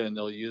data and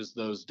they'll use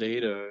those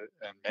data.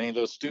 And many of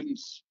those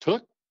students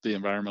took the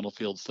environmental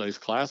field studies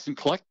class and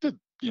collected,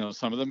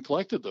 some of them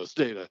collected those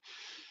data,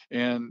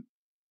 and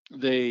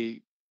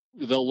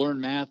they'll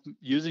learn math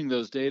using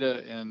those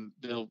data, and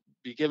they'll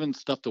be given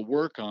stuff to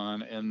work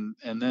on, and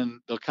then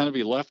they'll kind of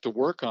be left to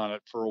work on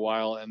it for a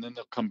while, and then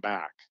they'll come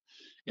back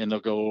and they'll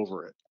go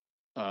over it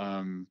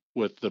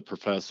with the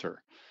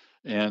professor.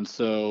 And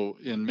so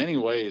in many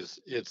ways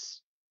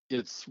it's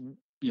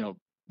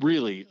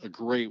really a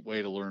great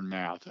way to learn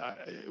math.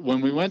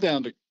 When we went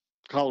down to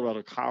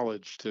Colorado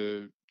College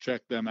to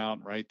check them out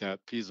and write that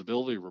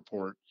feasibility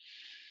report,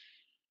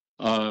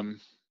 I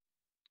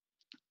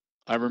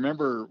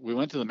remember we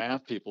went to the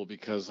math people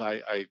because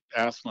I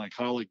asked my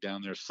colleague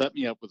down there, set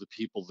me up with the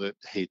people that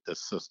hate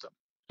this system.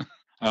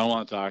 I don't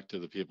want to talk to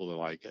the people that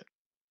like it.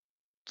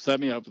 Set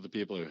me up with the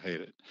people who hate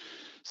it.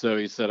 So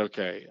he said,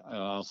 okay,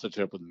 I'll set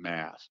you up with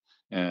math.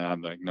 And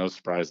I'm like, no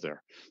surprise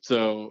there.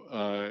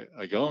 So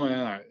I go in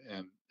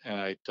and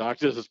I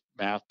talked to this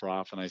math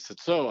prof, and I said,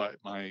 so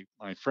my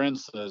friend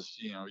says,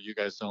 you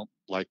guys don't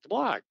like the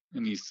block.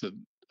 And he said,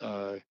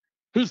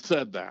 who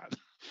said that?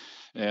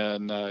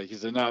 And he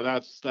said, no,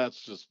 that's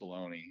just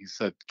baloney. He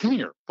said, come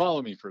here,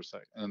 follow me for a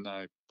second. And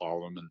I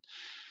followed him, and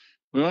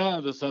we went out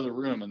of this other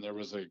room, and there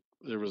was a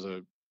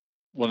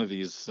one of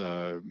these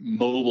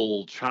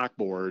mobile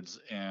chalkboards,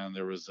 and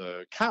there was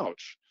a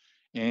couch,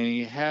 and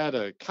he had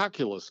a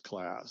calculus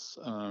class,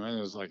 and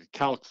it was like a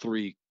Calc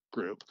 3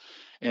 group,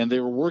 and they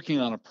were working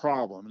on a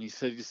problem. And he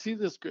said, you see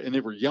this? And they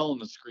were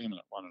yelling and screaming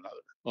at one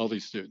another, all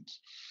these students.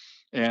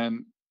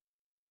 And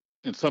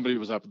somebody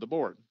was up at the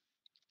board.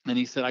 And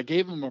he said, I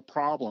gave them a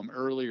problem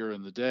earlier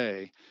in the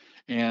day,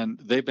 and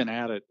they've been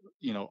at it,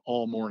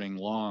 all morning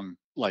long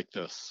like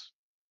this,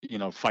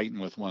 fighting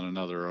with one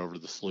another over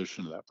the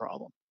solution to that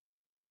problem.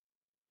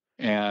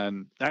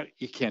 And that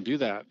you can't do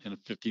that in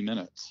 50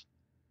 minutes.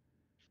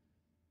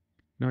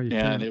 No, you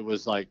And can't. it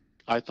was like,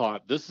 I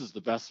thought, this is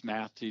the best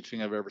math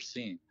teaching I've ever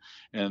seen.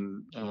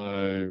 And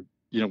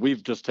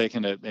we've just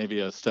taken it maybe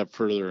a step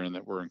further in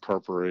that we're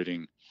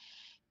incorporating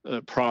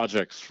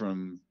projects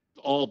from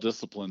all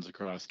disciplines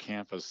across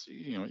campus,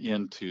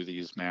 into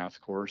these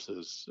math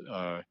courses.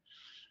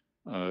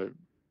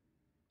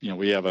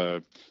 We have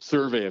a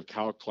survey of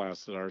calc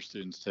class that our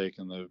students take,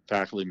 and the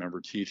faculty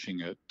member teaching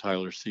it,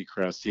 Tyler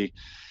Seacrest,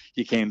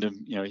 he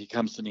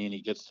comes to me and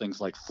he gets things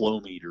like flow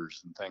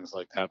meters and things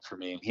like that for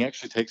me, and he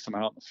actually takes them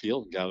out in the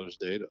field and gathers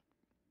data.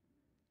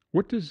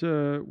 What does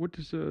a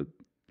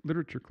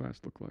literature class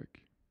look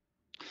like?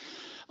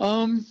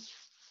 I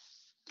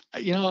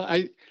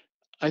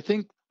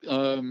think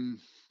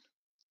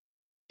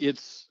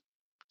it's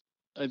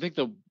I think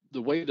the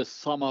way to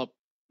sum up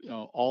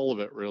all of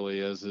it really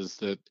is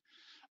that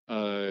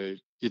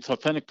it's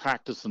authentic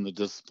practice in the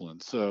discipline.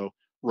 So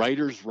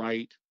writers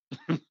write,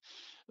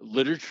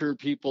 literature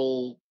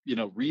people,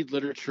 read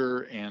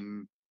literature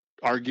and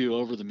argue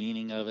over the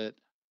meaning of it,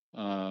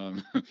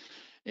 and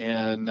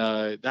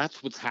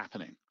that's what's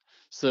happening.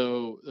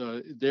 So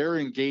they're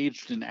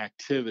engaged in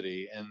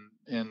activity and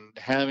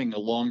having a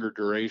longer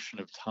duration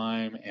of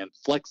time and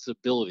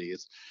flexibility.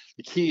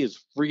 The key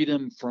is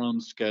freedom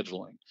from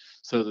scheduling,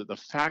 so that the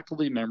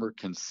faculty member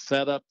can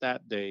set up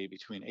that day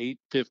between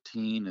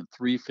 8:15 and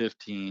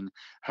 3:15,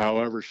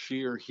 however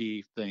she or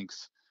he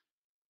thinks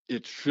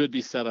it should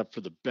be set up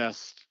for the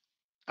best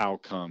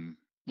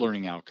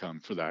learning outcome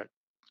for that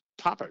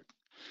topic.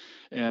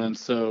 And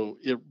so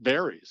it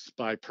varies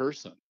by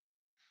person.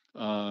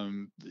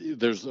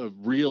 There's a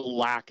real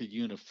lack of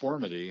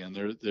uniformity, and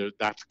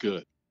that's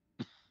good.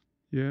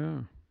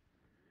 Yeah.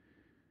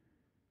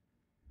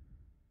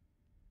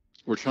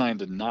 We're trying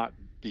to not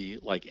be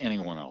like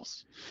anyone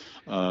else,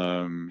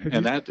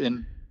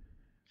 and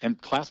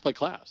class by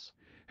class.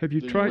 Have you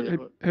tried?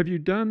 Have you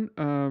done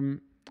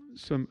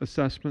some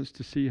assessments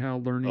to see how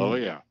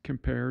learning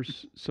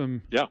compares?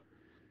 Yeah.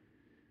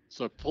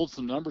 So I pulled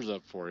some numbers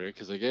up for you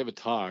because I gave a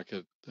talk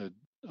at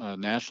a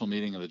national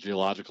meeting of the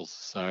Geological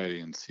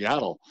Society in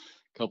Seattle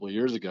a couple of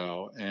years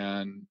ago,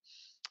 and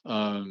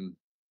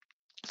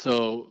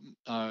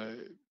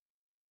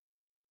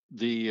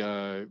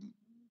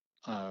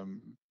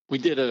we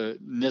did a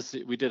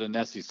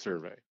NESI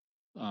survey,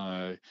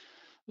 the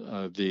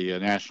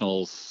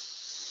National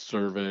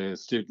Survey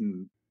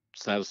Student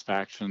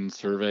Satisfaction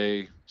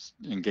Survey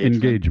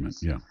engagement.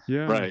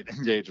 Yeah. Right,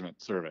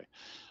 engagement survey,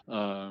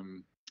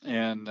 and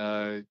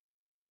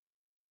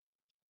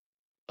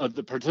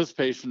The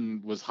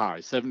participation was high.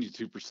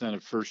 72%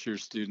 of first-year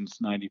students,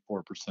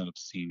 94% of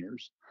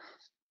seniors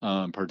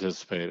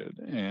participated,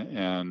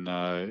 and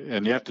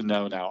you have to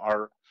know now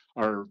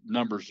our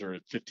numbers are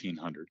at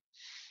 1,500.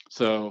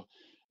 So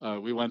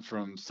we went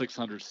from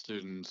 600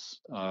 students,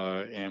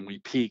 and we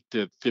peaked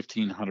at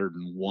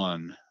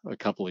 1,501 a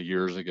couple of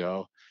years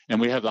ago,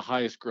 and we had the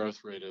highest growth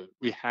rate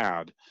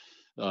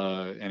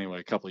anyway,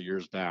 a couple of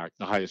years back,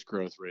 the highest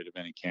growth rate of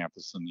any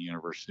campus in the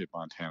University of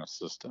Montana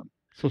system.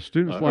 So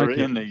students or like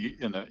in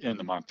it.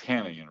 the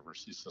Montana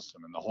University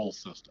system, in the whole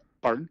system.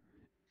 Pardon?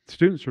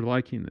 Students are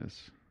liking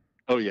this.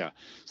 Oh yeah.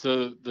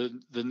 So the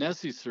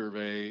NESE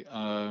survey,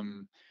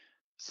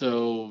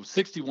 so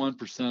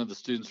 61% of the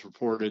students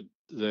reported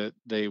that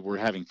they were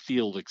having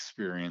field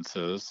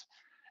experiences,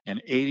 and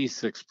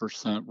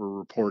 86% were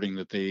reporting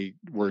that they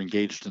were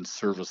engaged in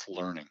service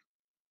learning.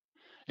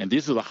 And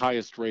these are the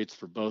highest rates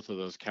for both of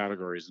those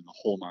categories in the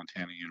whole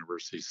Montana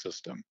University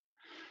system.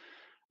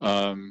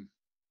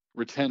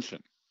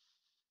 Retention.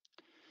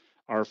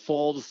 Our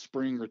fall to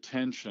spring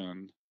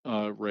retention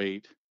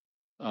rate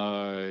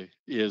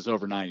is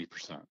over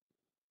 90%.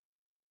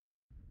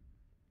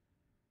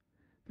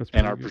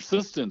 And our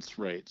persistence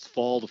rates,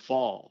 fall to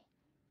fall,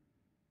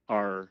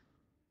 are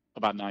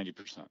about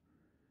 90%.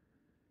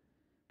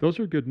 Those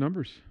are good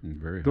numbers.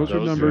 Very high. Those are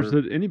numbers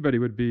that anybody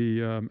would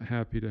be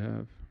happy to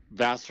have.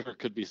 Vassar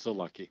could be so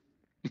lucky.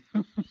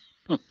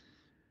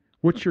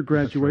 What's your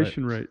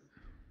graduation rate?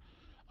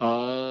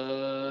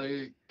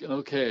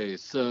 Okay,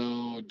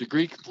 so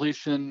degree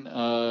completion,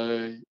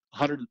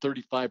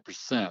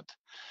 135%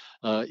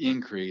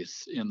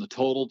 increase in the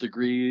total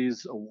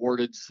degrees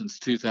awarded since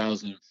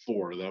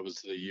 2004. That was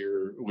the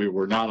year we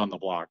were not on the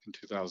block in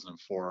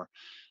 2004.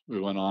 We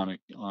went on it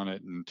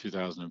in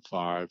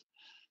 2005.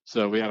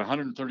 So we had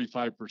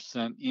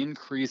 135%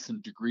 increase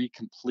in degree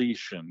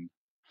completion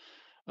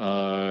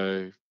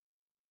from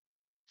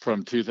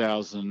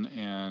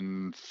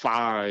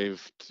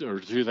 2005 or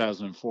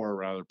 2004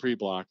 rather,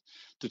 pre-block,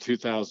 to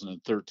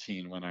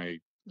 2013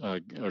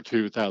 or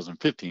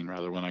 2015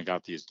 rather, when I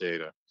got these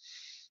data.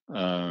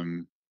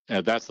 And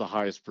that's the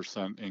highest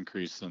percent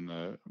increase in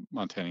the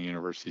Montana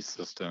University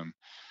system.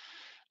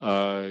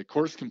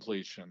 Course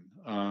completion.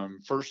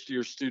 First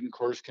year student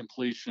course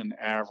completion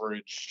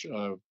averaged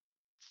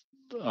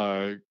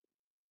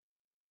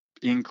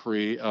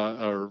increase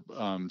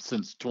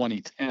since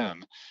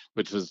 2010,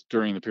 which is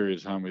during the period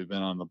of time we've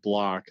been on the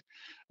block,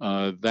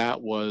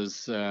 that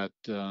was at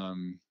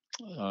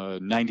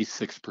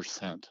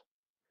 96%.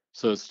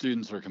 So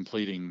students are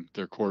completing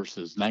their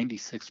courses.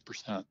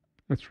 96%.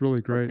 That's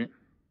really great.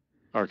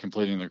 Are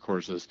completing their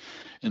courses.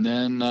 And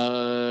then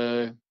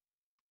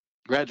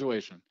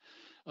graduation.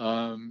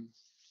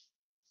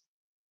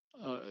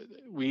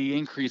 We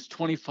increased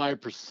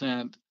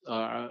 25%.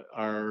 Our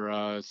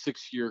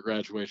 6-year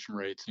graduation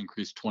rates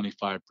increased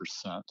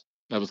 25%.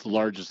 That was the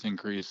largest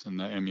increase in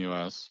the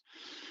MUS.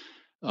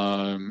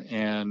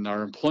 And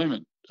our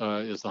employment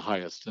is the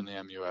highest in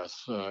the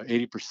MUS.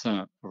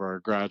 80% of our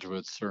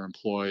graduates are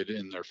employed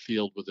in their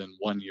field within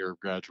 1 year of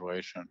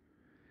graduation.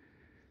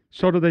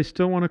 So do they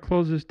still want to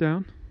close this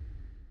down?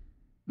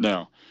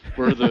 No.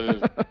 We're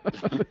the...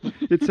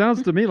 It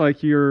sounds to me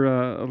like you're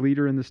a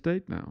leader in the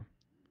state now.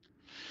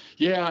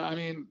 Yeah, I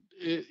mean,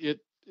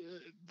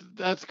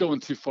 that's going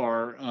too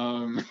far.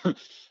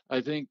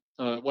 I think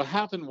what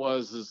happened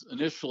is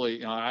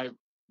initially, I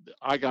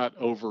got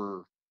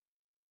overexposed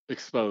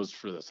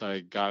for this.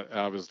 I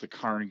was the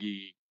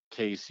Carnegie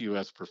Case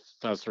U.S.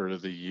 Professor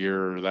of the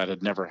Year. That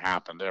had never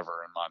happened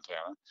ever in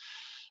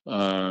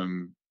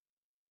Montana,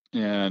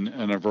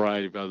 and a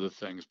variety of other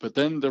things. But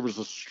then there was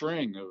a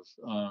string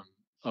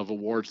of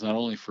awards, not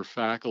only for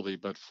faculty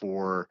but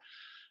for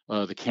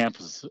the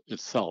campus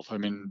itself. I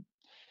mean,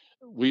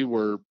 we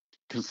were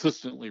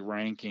consistently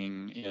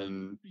ranking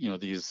in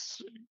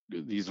these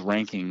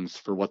rankings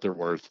for what they're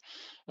worth,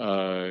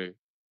 in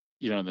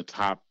the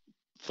top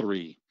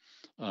 3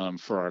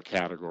 for our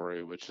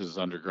category, which is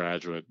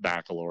undergraduate,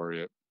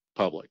 baccalaureate,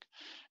 public.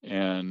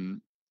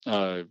 And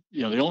the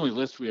only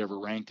list we ever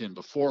ranked in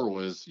before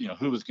was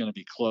who was going to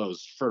be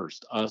closed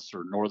first, us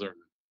or Northern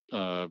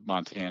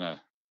Montana,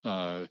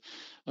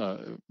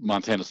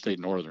 Montana State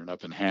Northern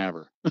up in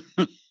Havre.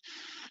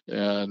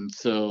 And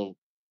so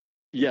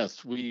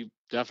yes, we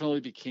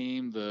definitely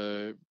became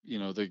the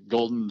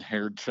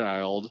golden-haired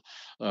child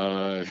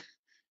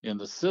in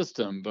the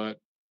system. But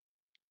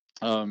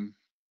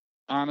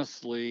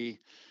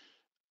honestly,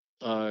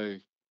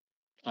 I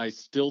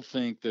still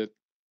think that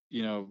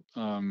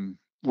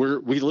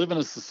we live in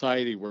a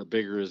society where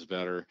bigger is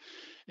better,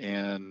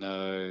 and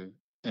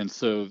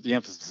so the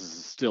emphasis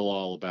is still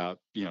all about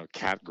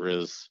cat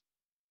grizz,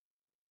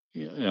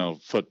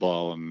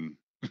 football and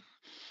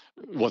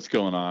what's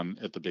going on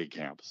at the big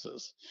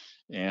campuses.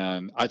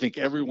 And I think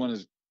everyone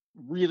is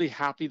really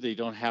happy they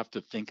don't have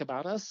to think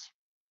about us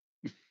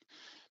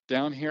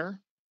down here.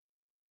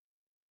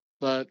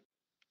 But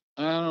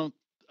I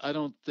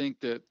don't think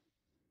that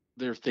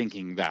they're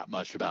thinking that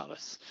much about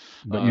us.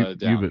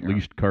 But you've at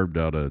least carved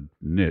out a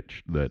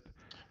niche that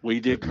We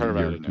did carve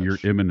out a niche. Your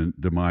imminent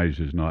demise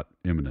is not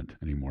imminent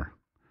anymore.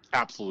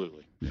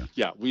 Absolutely.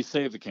 Yeah, we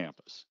saved the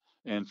campus,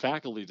 and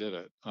faculty did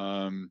it.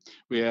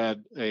 We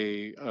had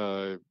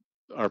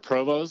our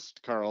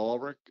provost, Carl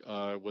Ulrich,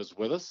 was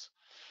with us,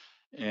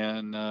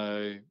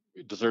 and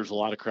deserves a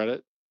lot of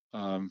credit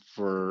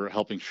for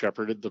helping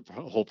shepherded the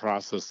whole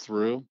process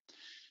through.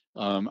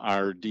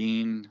 Our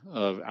dean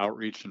of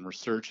outreach and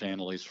research,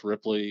 Annalise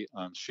Ripley,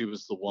 she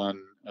was the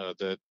one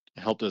that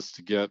helped us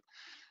to get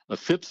a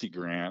FIPSI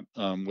grant,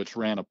 which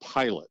ran a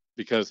pilot,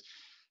 because,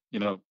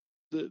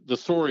 the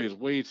story is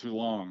way too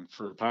long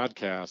for a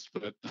podcast,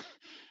 but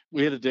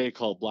we had a day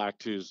called Black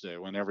Tuesday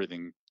when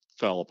everything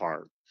fell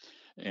apart.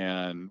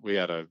 And we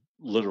had a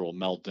literal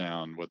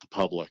meltdown with the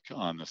public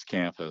on this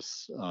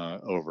campus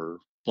over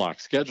block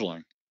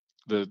scheduling.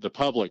 The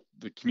public,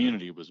 the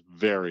community was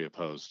very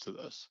opposed to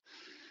this.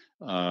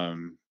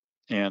 And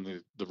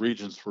the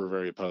regents were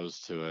very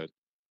opposed to it.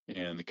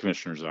 And the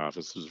commissioner's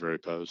office was very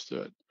opposed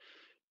to it.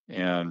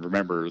 And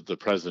remember, the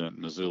president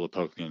in Missoula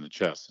poked me in the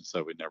chest and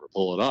said we'd never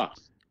pull it off.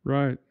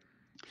 Right.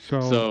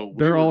 So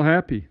they're all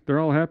happy. They're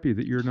all happy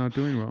that you're not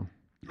doing well.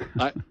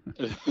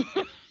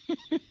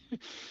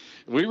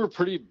 We were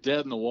pretty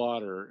dead in the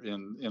water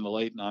in the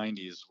late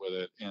 90s with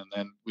it. And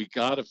then we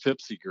got a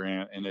FIPSI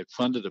grant, and it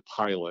funded a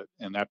pilot.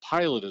 And that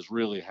pilot is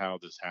really how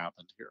this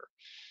happened here.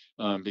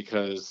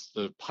 Because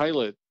the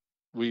pilot,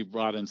 we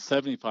brought in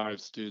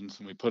 75 students,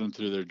 and we put them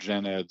through their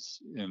gen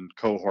eds in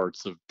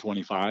cohorts of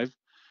 25.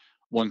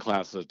 One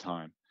class at a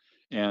time,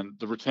 and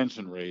the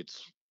retention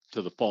rates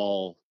from the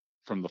fall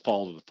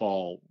to the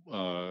fall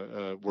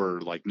were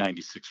like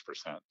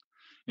 96%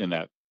 in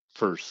that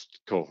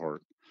first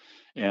cohort.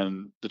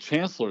 And the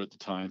chancellor at the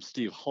time,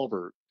 Steve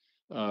Hulbert,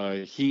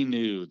 he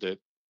knew that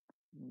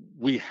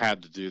we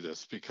had to do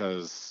this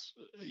because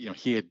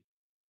he had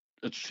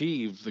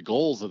achieved the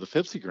goals of the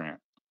FIPSI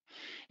grant.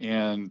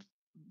 And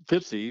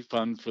FIPSI,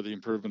 Fund for the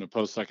Improvement of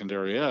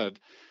Post-Secondary Ed,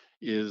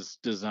 is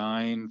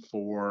designed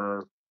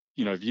for,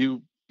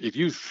 if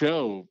you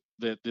show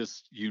that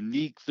this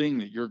unique thing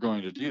that you're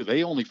going to do,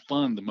 they only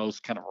fund the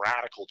most kind of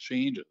radical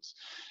changes.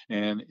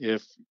 And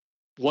if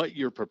what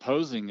you're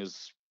proposing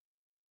is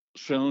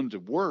shown to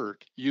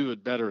work, you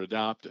had better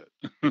adopt it,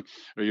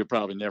 or you'll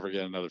probably never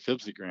get another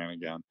FIPSI grant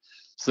again.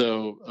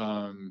 So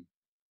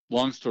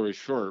long story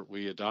short,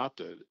 we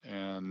adopted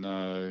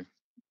and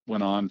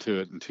went on to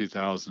it in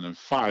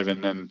 2005.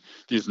 And then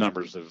these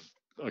numbers have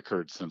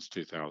occurred since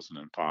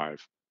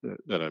 2005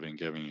 that I've been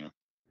giving you.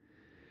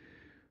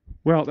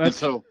 Well,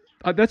 that's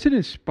an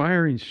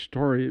inspiring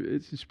story.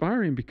 It's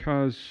inspiring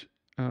because,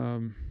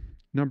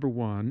 number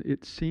one,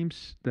 it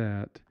seems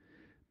that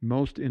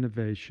most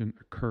innovation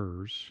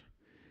occurs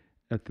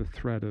at the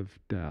threat of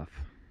death.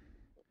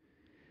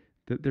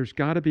 That there's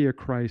got to be a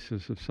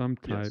crisis of some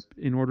type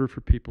in order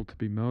for people to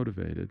be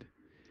motivated.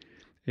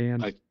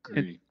 And I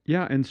agree.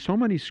 And so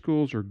many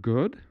schools are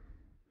good,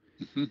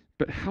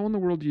 but how in the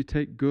world do you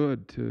take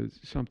good to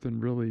something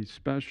really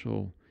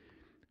special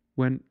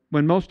when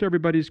most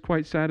everybody's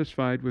quite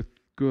satisfied with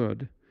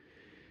good?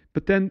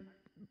 But then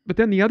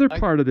the other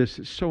part of this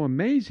is so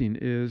amazing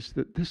is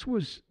that this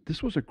was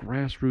a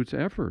grassroots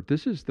effort.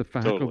 This is the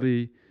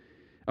faculty,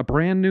 a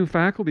brand new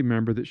faculty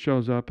member that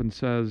shows up and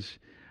says,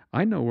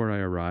 I know where I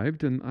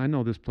arrived and I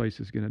know this place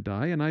is going to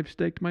die and I've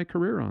staked my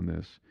career on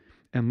this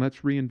and let's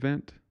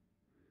reinvent.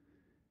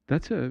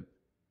 That's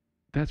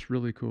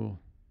really cool.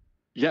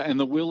 Yeah, and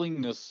the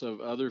willingness of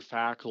other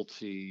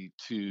faculty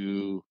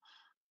to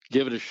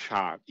give it a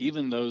shot,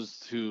 even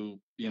those who,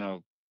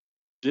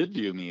 did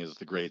view me as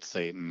the great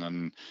Satan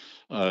and,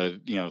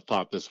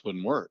 thought this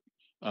wouldn't work.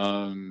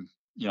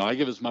 I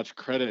give as much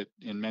credit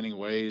in many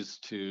ways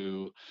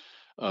to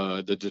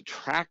the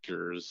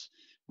detractors.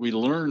 We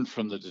learned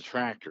from the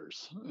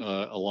detractors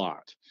a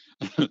lot.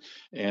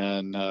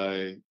 And,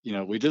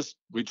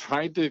 we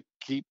tried to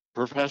keep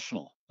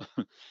professional.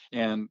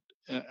 And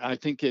I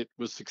think it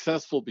was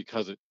successful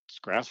because it's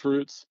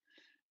grassroots,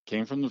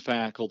 came from the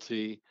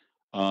faculty,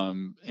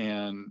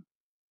 and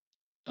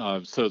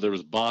so there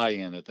was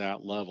buy-in at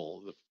that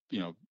level.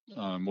 When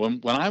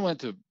I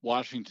went to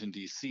Washington,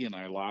 D.C. and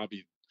I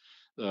lobbied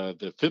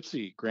the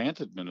FIPSI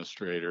grant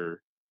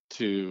administrator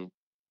to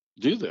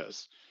do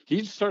this,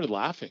 he started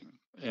laughing.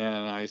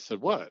 And I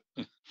said, what?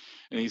 And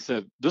he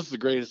said, this is the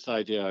greatest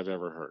idea I've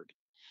ever heard.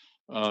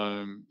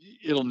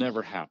 It'll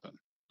never happen.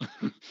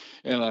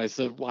 And I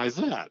said, why is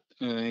that?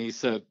 And he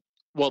said,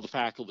 well, the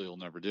faculty will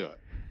never do it.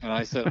 And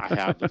I said, I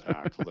have the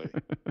faculty.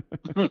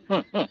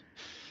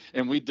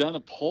 And we'd done a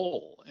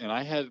poll, and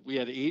we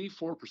had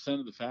 84%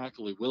 of the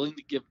faculty willing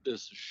to give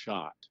this a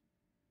shot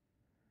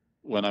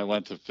when I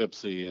went to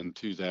FIPSI in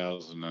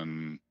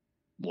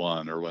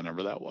 2001 or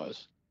whenever that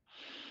was.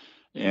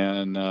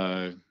 And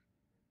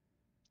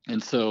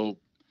so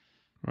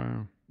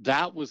wow,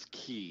 that was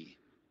key.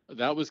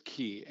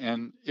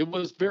 And it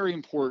was very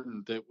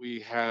important that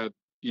we had,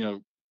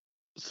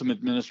 some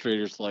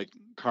administrators like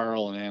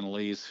Carl and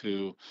Annalise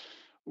who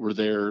were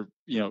there,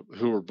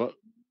 who were,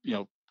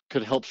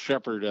 could help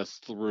shepherd us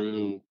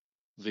through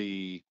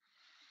the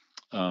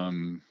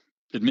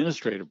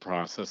administrative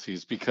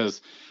processes,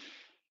 because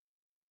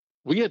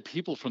we had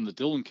people from the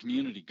Dillon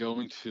community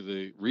going to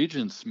the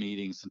Regents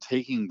meetings and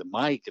taking the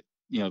mic at,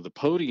 the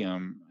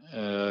podium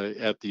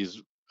at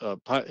these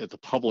at the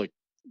public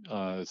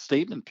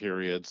statement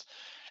periods,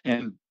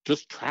 and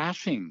just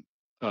trashing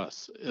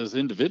us as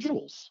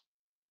individuals,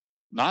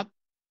 not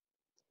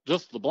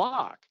just the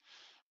block,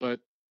 but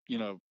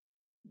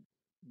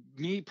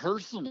me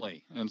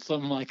personally and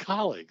some of my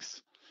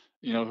colleagues,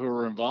 who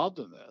were involved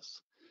in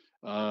this.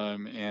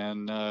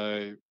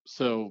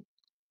 So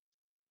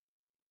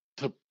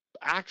to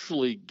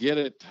actually get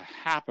it to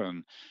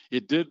happen,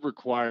 it did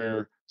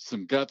require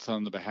some guts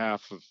on the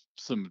behalf of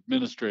some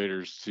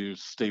administrators to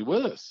stay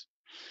with us.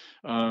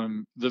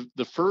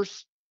 The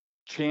first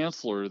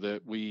chancellor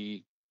that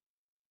we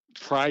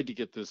tried to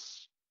get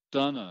this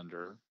done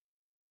under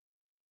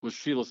was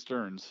Sheila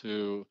Stearns,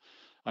 who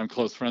I'm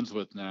close friends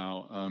with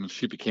now.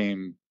 She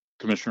became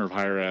commissioner of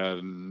higher ed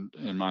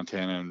in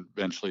Montana, and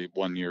eventually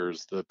 1 year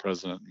as the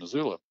president in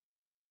Missoula,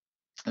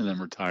 and then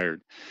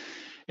retired.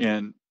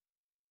 And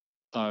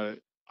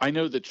I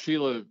know that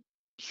Sheila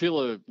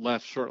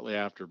left shortly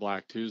after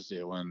Black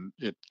Tuesday, when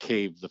it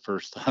caved the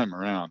first time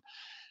around.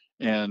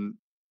 And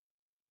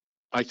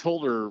I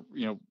told her,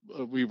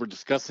 we were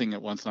discussing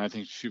it once, and I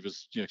think she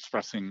was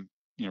expressing,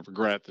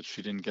 regret that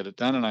she didn't get it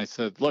done. And I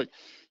said, look,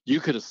 you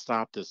could have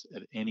stopped this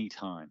at any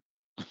time,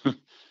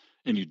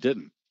 and you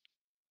didn't.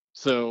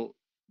 So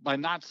by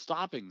not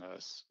stopping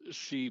this,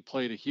 she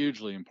played a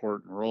hugely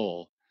important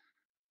role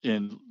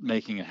in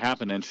making it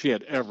happen. And she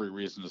had every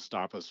reason to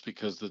stop us,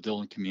 because the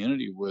Dillon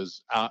community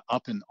was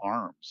up in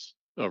arms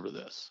over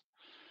this.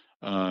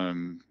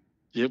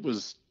 It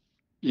was,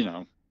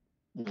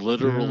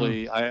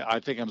 literally, I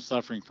think I'm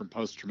suffering from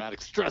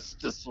post-traumatic stress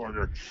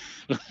disorder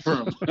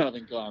from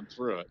having gone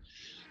through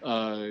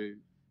it.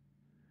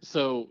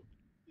 So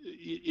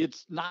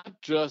it's not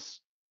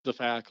just the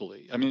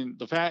faculty. I mean,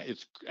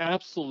 it's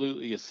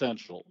absolutely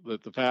essential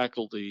that the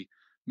faculty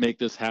make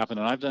this happen.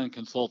 And I've done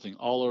consulting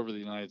all over the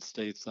United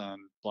States on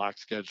block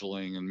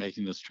scheduling and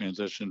making this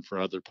transition for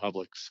other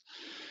publics.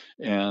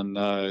 And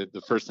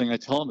the first thing I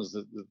tell them is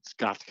that it's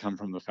got to come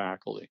from the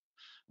faculty,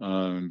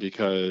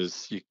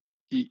 because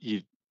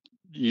you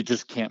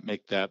just can't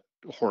make that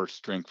horse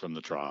drink from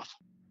the trough.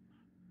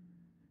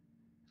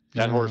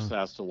 That horse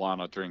has to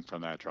want to drink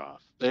from that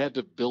trough. They had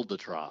to build the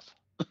trough.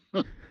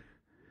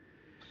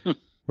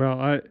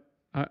 Well,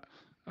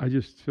 I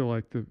just feel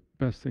like the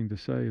best thing to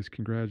say is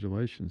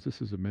congratulations.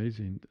 This is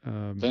amazing.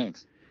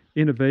 Thanks.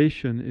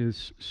 Innovation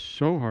is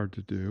so hard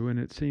to do, and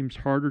it seems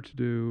harder to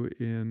do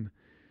in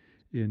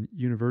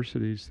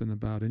universities than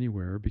about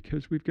anywhere,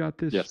 because we've got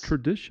this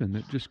tradition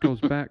that just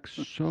goes back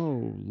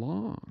so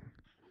long.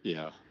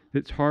 Yeah.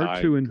 It's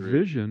hard to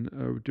envision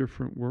a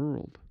different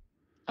world.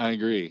 I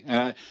agree.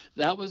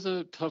 That was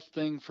a tough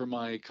thing for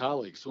my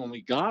colleagues. When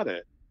we got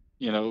it,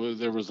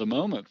 there was a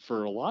moment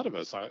for a lot of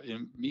us,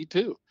 me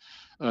too.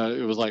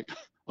 It was like,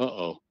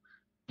 uh-oh,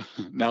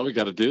 now we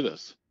got to do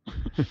this.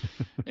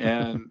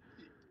 And,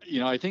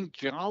 I think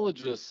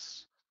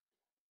geologists,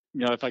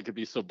 if I could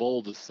be so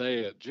bold to say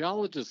it,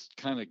 geologists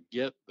kind of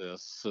get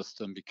this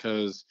system,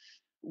 because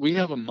we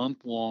have a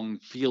month-long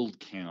field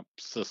camp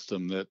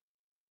system that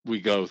we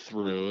go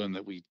through, and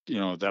that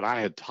that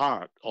I had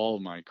taught all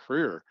of my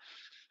career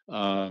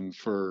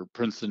for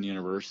Princeton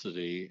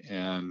University,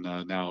 and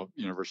now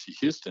University of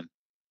Houston.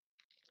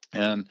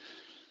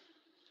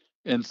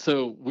 And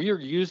so we are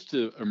used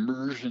to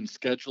immersion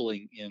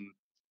scheduling in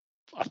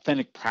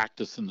authentic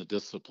practice in the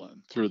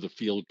discipline through the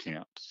field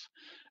camps.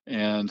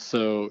 And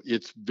so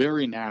it's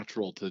very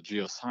natural to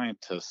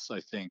geoscientists, I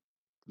think,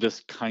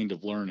 this kind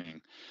of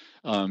learning.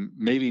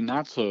 Maybe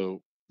not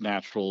so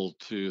natural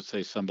to,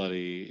 say,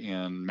 somebody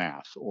in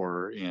math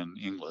or in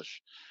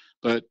English.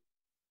 But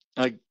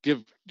I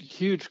give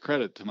huge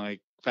credit to my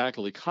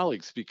faculty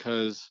colleagues,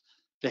 because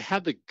they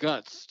had the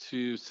guts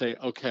to say,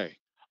 okay,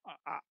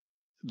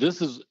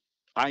 this is,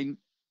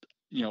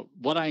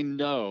 what I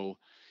know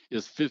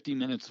is 50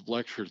 minutes of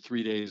lecture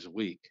 3 days a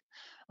week.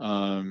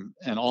 And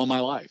all my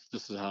life,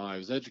 this is how I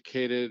was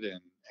educated,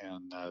 and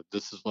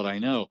this is what I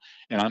know.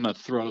 And I'm going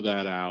to throw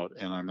that out,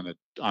 and I'm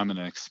going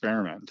to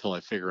experiment until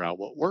I figure out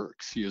what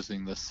works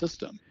using this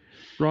system.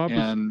 Rob,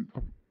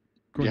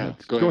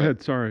 go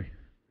ahead. Sorry.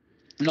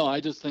 No,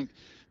 I just think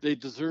they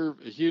deserve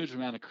a huge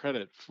amount of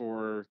credit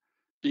for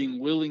being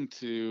willing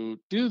to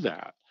do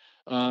that.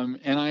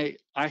 And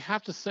I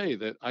have to say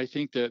that I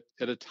think that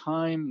at a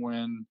time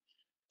when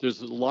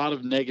there's a lot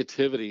of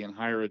negativity in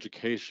higher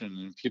education,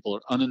 and people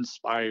are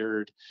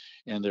uninspired,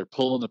 and they're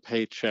pulling a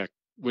paycheck,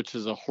 which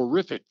is a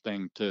horrific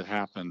thing to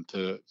happen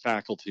to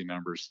faculty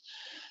members.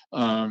 We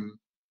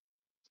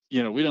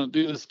don't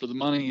do this for the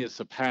money, it's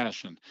a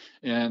passion.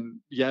 And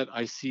yet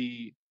I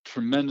see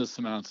tremendous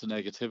amounts of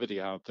negativity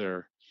out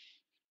there.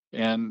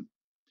 And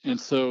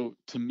so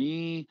to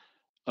me,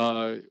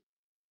 one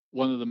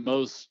of the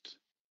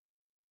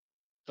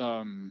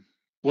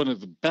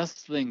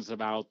best things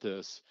about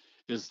this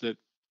is that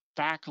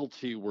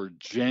faculty were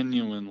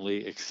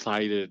genuinely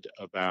excited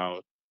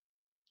about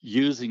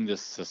using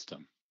this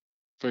system.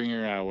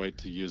 figuring out a way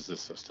to use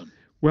this system.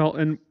 Well,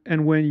 and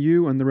when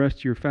you and the rest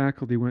of your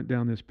faculty went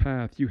down this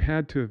path, you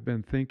had to have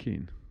been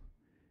thinking,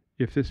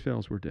 if this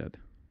fails, we're dead.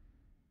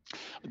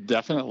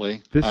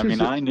 Definitely. This I is mean,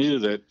 a, I knew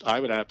that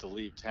I would have to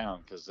leave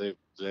town because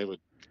they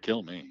would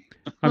kill me.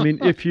 I mean,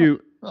 if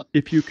you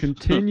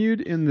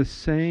continued in the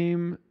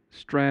same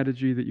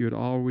strategy that you had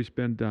always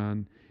been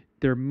done,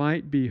 there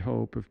might be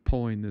hope of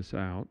pulling this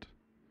out.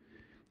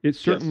 It's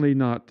Yes. certainly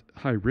not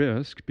high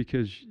risk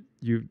because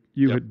you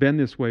Yep. had been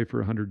this way for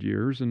 100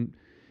 years, and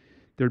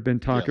there'd been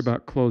talk Yes.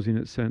 about closing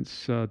it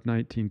since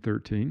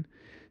 1913.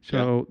 Yeah.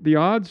 So the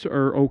odds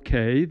are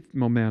okay,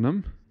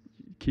 momentum,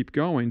 keep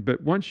going.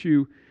 But once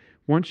you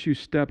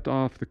stepped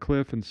off the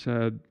cliff and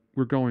said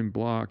we're going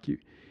block,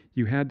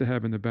 you had to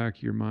have in the back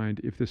of your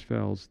mind, if this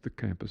fails, the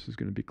campus is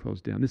going to be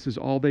closed down. This is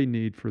all they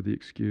need for the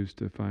excuse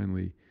to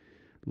finally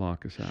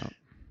lock us out.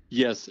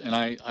 Yes, and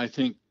I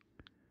think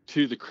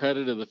to the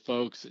credit of the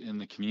folks in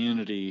the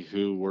community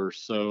who were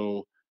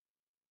so,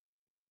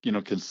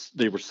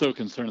 they were so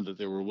concerned that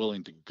they were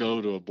willing to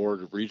go to a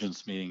Board of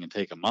Regents meeting and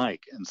take a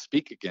mic and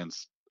speak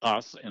against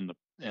us and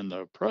the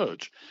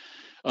approach,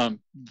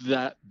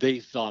 that they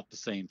thought the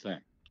same thing,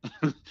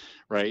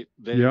 right?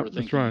 They Yep, were that's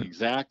thinking right.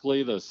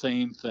 exactly the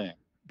same thing.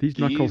 These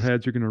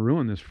knuckleheads are going to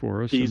ruin this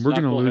for us, and These we're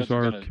going to lose knuckleheads are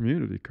our going to,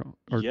 community.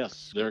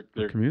 yes, they're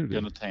Community.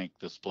 going to tank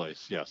this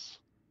place. Yes,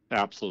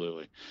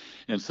 absolutely.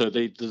 And so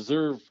they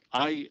deserve.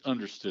 I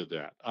understood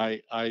that.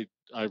 I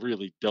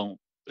really don't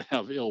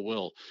have ill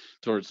will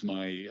towards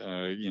my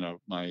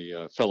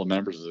my fellow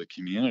members of the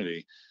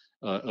community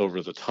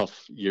over the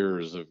tough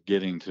years of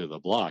getting to the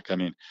block. I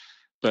mean,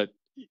 but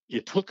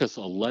it took us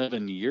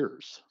 11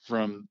 years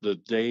from the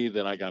day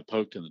that I got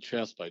poked in the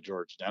chest by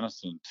George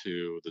Dennison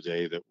to the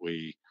day that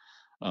we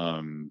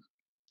um,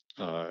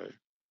 uh,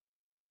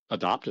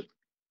 adopted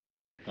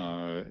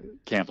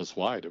campus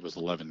wide. It was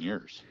 11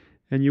 years.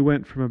 And you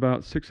went from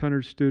about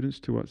 600 students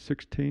to what,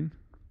 16?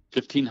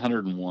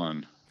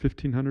 1,501.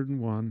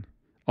 1,501.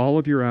 All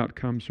of your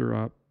outcomes are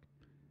up.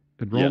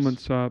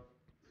 Enrollment's Yes. up.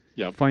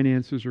 Yep.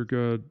 Finances are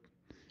good.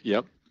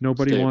 Yep.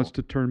 Nobody Stable. wants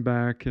to turn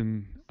back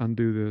and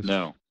undo this.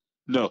 No.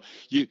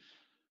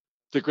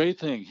 The great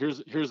thing,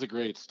 here's a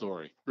great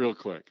story, real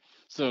quick.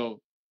 So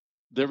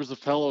there was a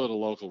fellow at a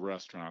local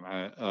restaurant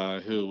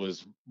who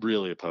was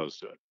really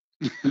opposed to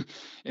it.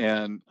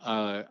 And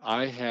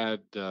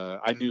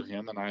I knew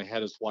him, and I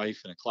had his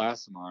wife in a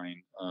class of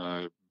mine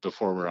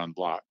before we were on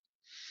block.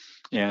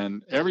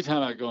 And every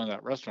time I go in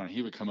that restaurant,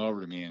 he would come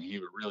over to me and he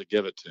would really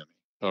give it to me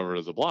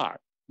over the block.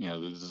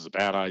 This is a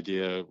bad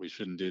idea. We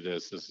shouldn't do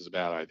this. This is a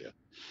bad idea.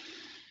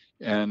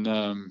 And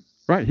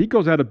right, he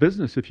goes out of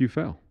business if you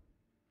fail.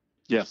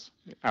 Yes,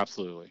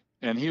 absolutely.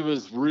 And he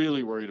was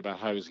really worried about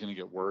how he was going to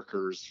get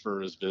workers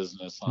for his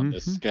business on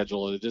this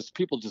schedule.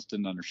 People just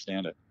didn't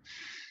understand it.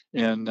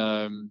 And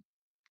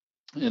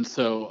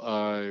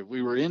so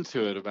we were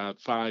into it about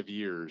 5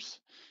 years,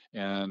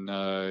 and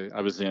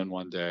I was in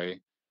one day,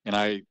 and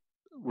I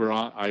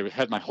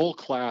had my whole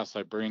class.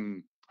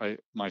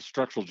 My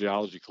structural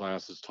geology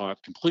class is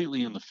taught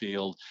completely in the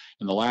field,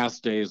 and the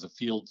last day is a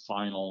field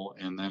final,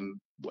 and then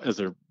as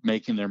they're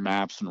making their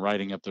maps and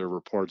writing up their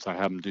reports, I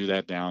have them do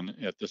that down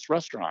at this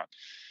restaurant,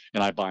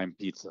 and I buy them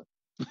pizza.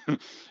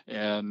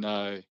 And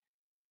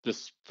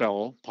this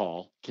fellow,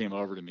 Paul, came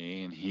over to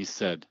me and he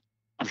said,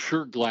 I'm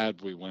sure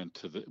glad we went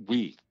to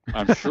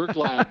I'm sure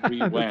glad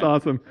we went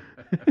awesome.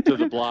 to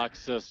the block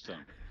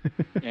system.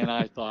 And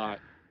I thought,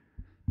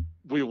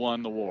 we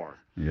won the war.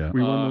 Yeah.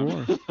 We won the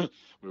war.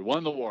 We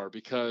won the war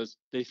because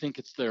they think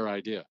it's their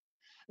idea.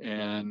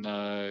 And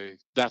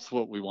that's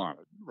what we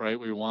wanted, right?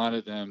 We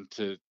wanted them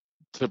to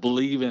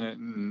believe in it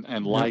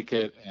and like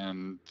it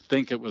and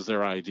think it was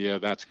their idea.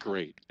 That's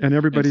great. And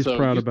everybody's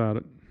proud about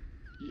it.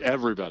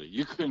 Everybody.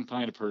 You couldn't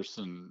find a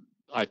person,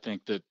 I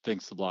think, that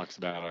thinks the block's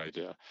a bad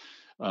idea.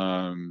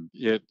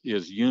 It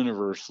is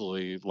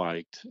universally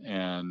liked,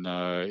 and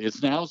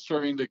it's now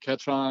starting to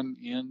catch on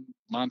in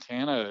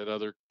Montana at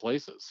other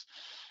places.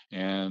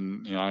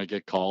 And I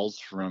get calls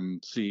from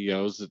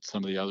CEOs at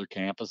some of the other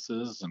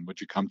campuses, and would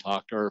you come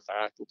talk to our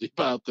faculty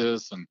about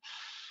this,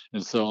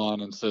 and so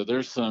on. And so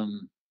there's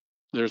some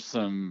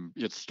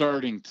it's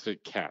starting to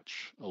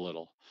catch a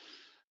little.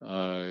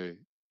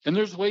 And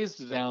there's ways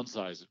to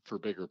downsize it for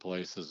bigger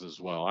places as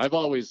well. I've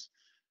always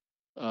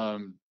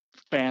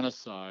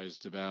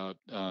fantasized about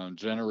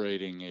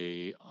generating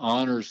a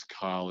honors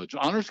college.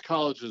 Honors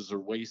colleges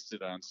are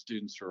wasted on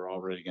students who are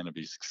already going to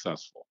be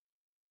successful.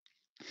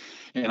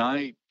 And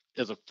I,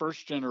 as a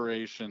first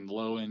generation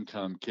low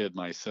income kid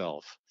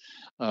myself,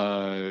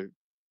 I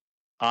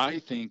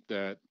think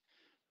that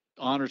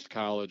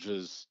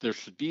there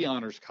should be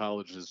honors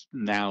colleges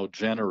now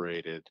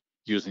generated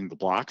using the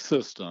block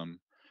system,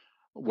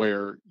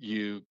 where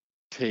you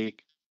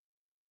take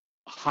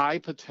high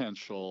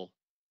potential,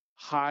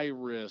 high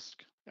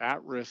risk,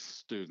 at risk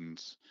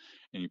students,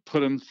 and you put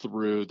them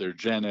through their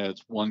gen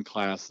eds one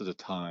class at a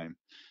time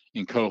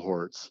in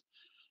cohorts,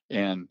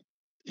 and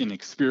in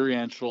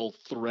experiential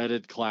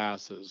threaded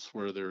classes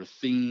where there are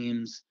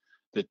themes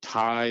that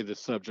tie the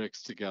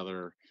subjects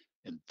together,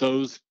 and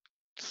those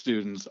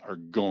students are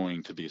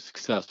going to be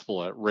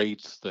successful at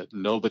rates that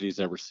nobody's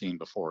ever seen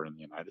before in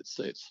the United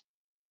States.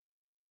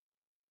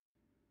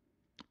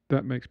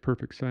 That makes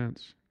perfect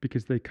sense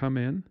because they come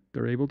in,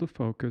 they're able to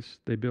focus,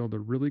 they build a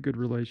really good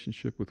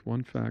relationship with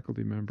one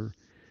faculty member.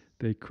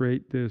 They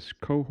create this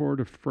cohort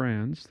of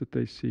friends that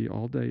they see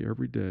all day,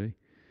 every day.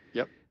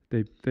 Yep.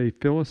 They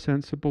feel a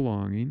sense of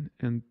belonging,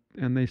 and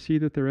they see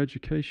that their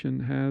education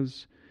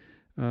has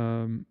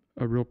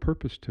a real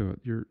purpose to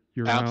it.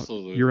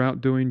 Absolutely. You're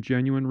out doing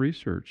genuine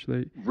research.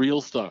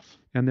 Real stuff.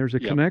 And there's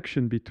a Yep.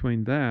 connection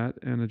between that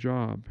and a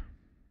job.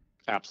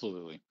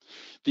 Absolutely.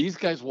 These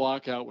guys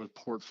walk out with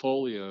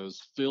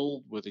portfolios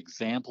filled with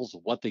examples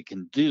of what they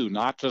can do,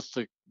 not just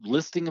a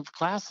listing of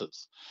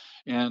classes.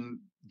 And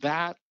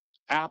that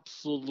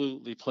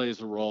absolutely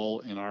plays a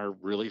role in our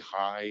really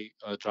high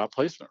job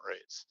placement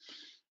rates.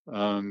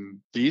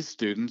 These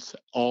students,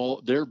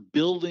 they're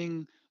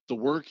building the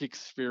work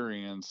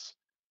experience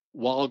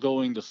while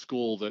going to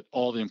school that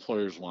all the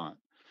employers want.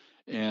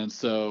 And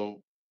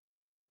so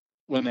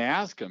when they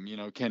ask them,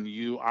 can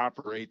you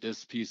operate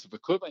this piece of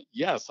equipment?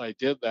 Yes, I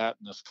did that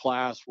in this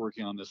class,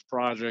 working on this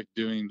project,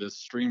 doing this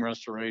stream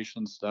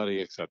restoration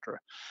study, etc.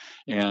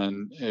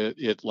 And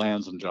it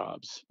lands them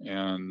jobs,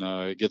 and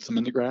it gets them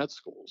into grad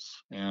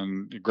schools.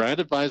 And grad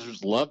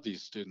advisors love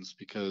these students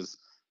because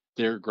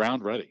they're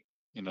ground ready.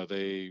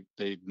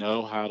 They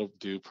know how to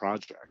do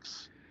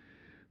projects.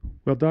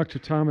 Well, Dr.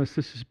 Thomas,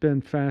 this has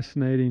been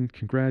fascinating.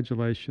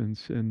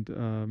 Congratulations. And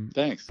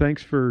thanks.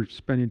 Thanks for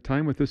spending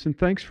time with us. And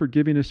thanks for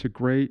giving us a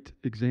great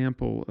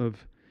example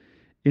of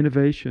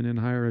innovation in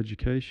higher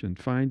education,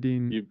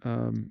 finding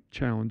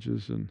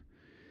challenges. And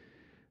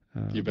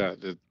you bet.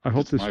 I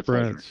hope this spreads.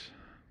 Pleasure.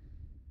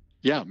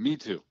 Yeah, me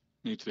too.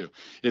 Me too.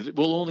 It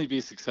will only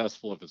be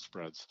successful if it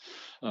spreads.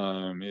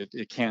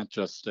 It can't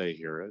just stay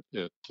here.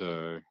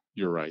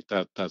 You're right.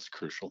 That's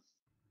crucial.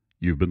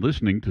 You've been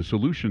listening to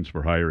Solutions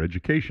for Higher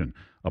Education,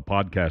 a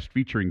podcast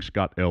featuring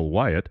Scott L.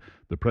 Wyatt,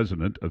 the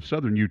president of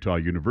Southern Utah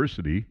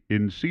University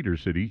in Cedar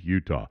City,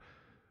 Utah.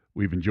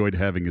 We've enjoyed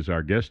having as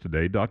our guest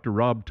today Dr.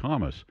 Rob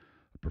Thomas,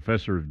 a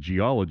professor of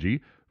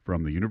geology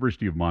from the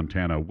University of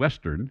Montana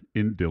Western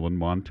in Dillon,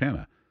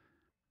 Montana.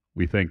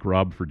 We thank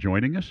Rob for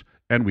joining us,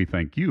 and we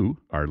thank you,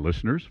 our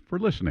listeners, for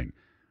listening.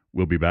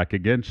 We'll be back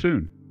again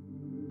soon.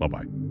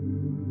 Bye-bye.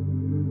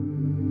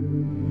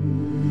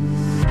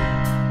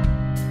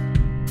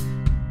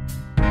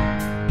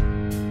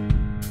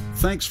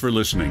 Thanks for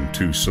listening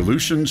to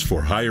Solutions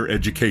for Higher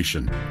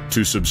Education.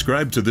 To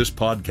subscribe to this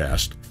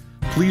podcast,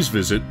 please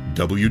visit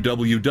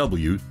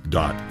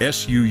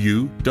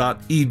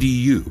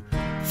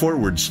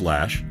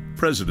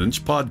www.suu.edu/President's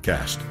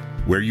Podcast,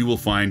 where you will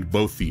find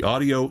both the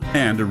audio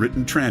and a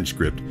written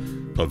transcript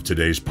of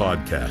today's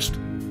podcast.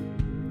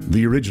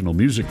 The original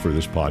music for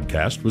this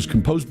podcast was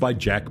composed by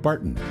Jack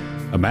Barton,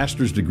 a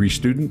master's degree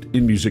student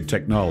in music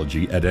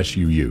technology at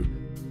SUU.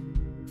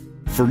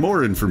 For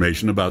more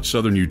information about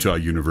Southern Utah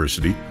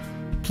University,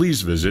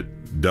 please visit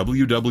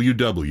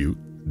www.suu.edu.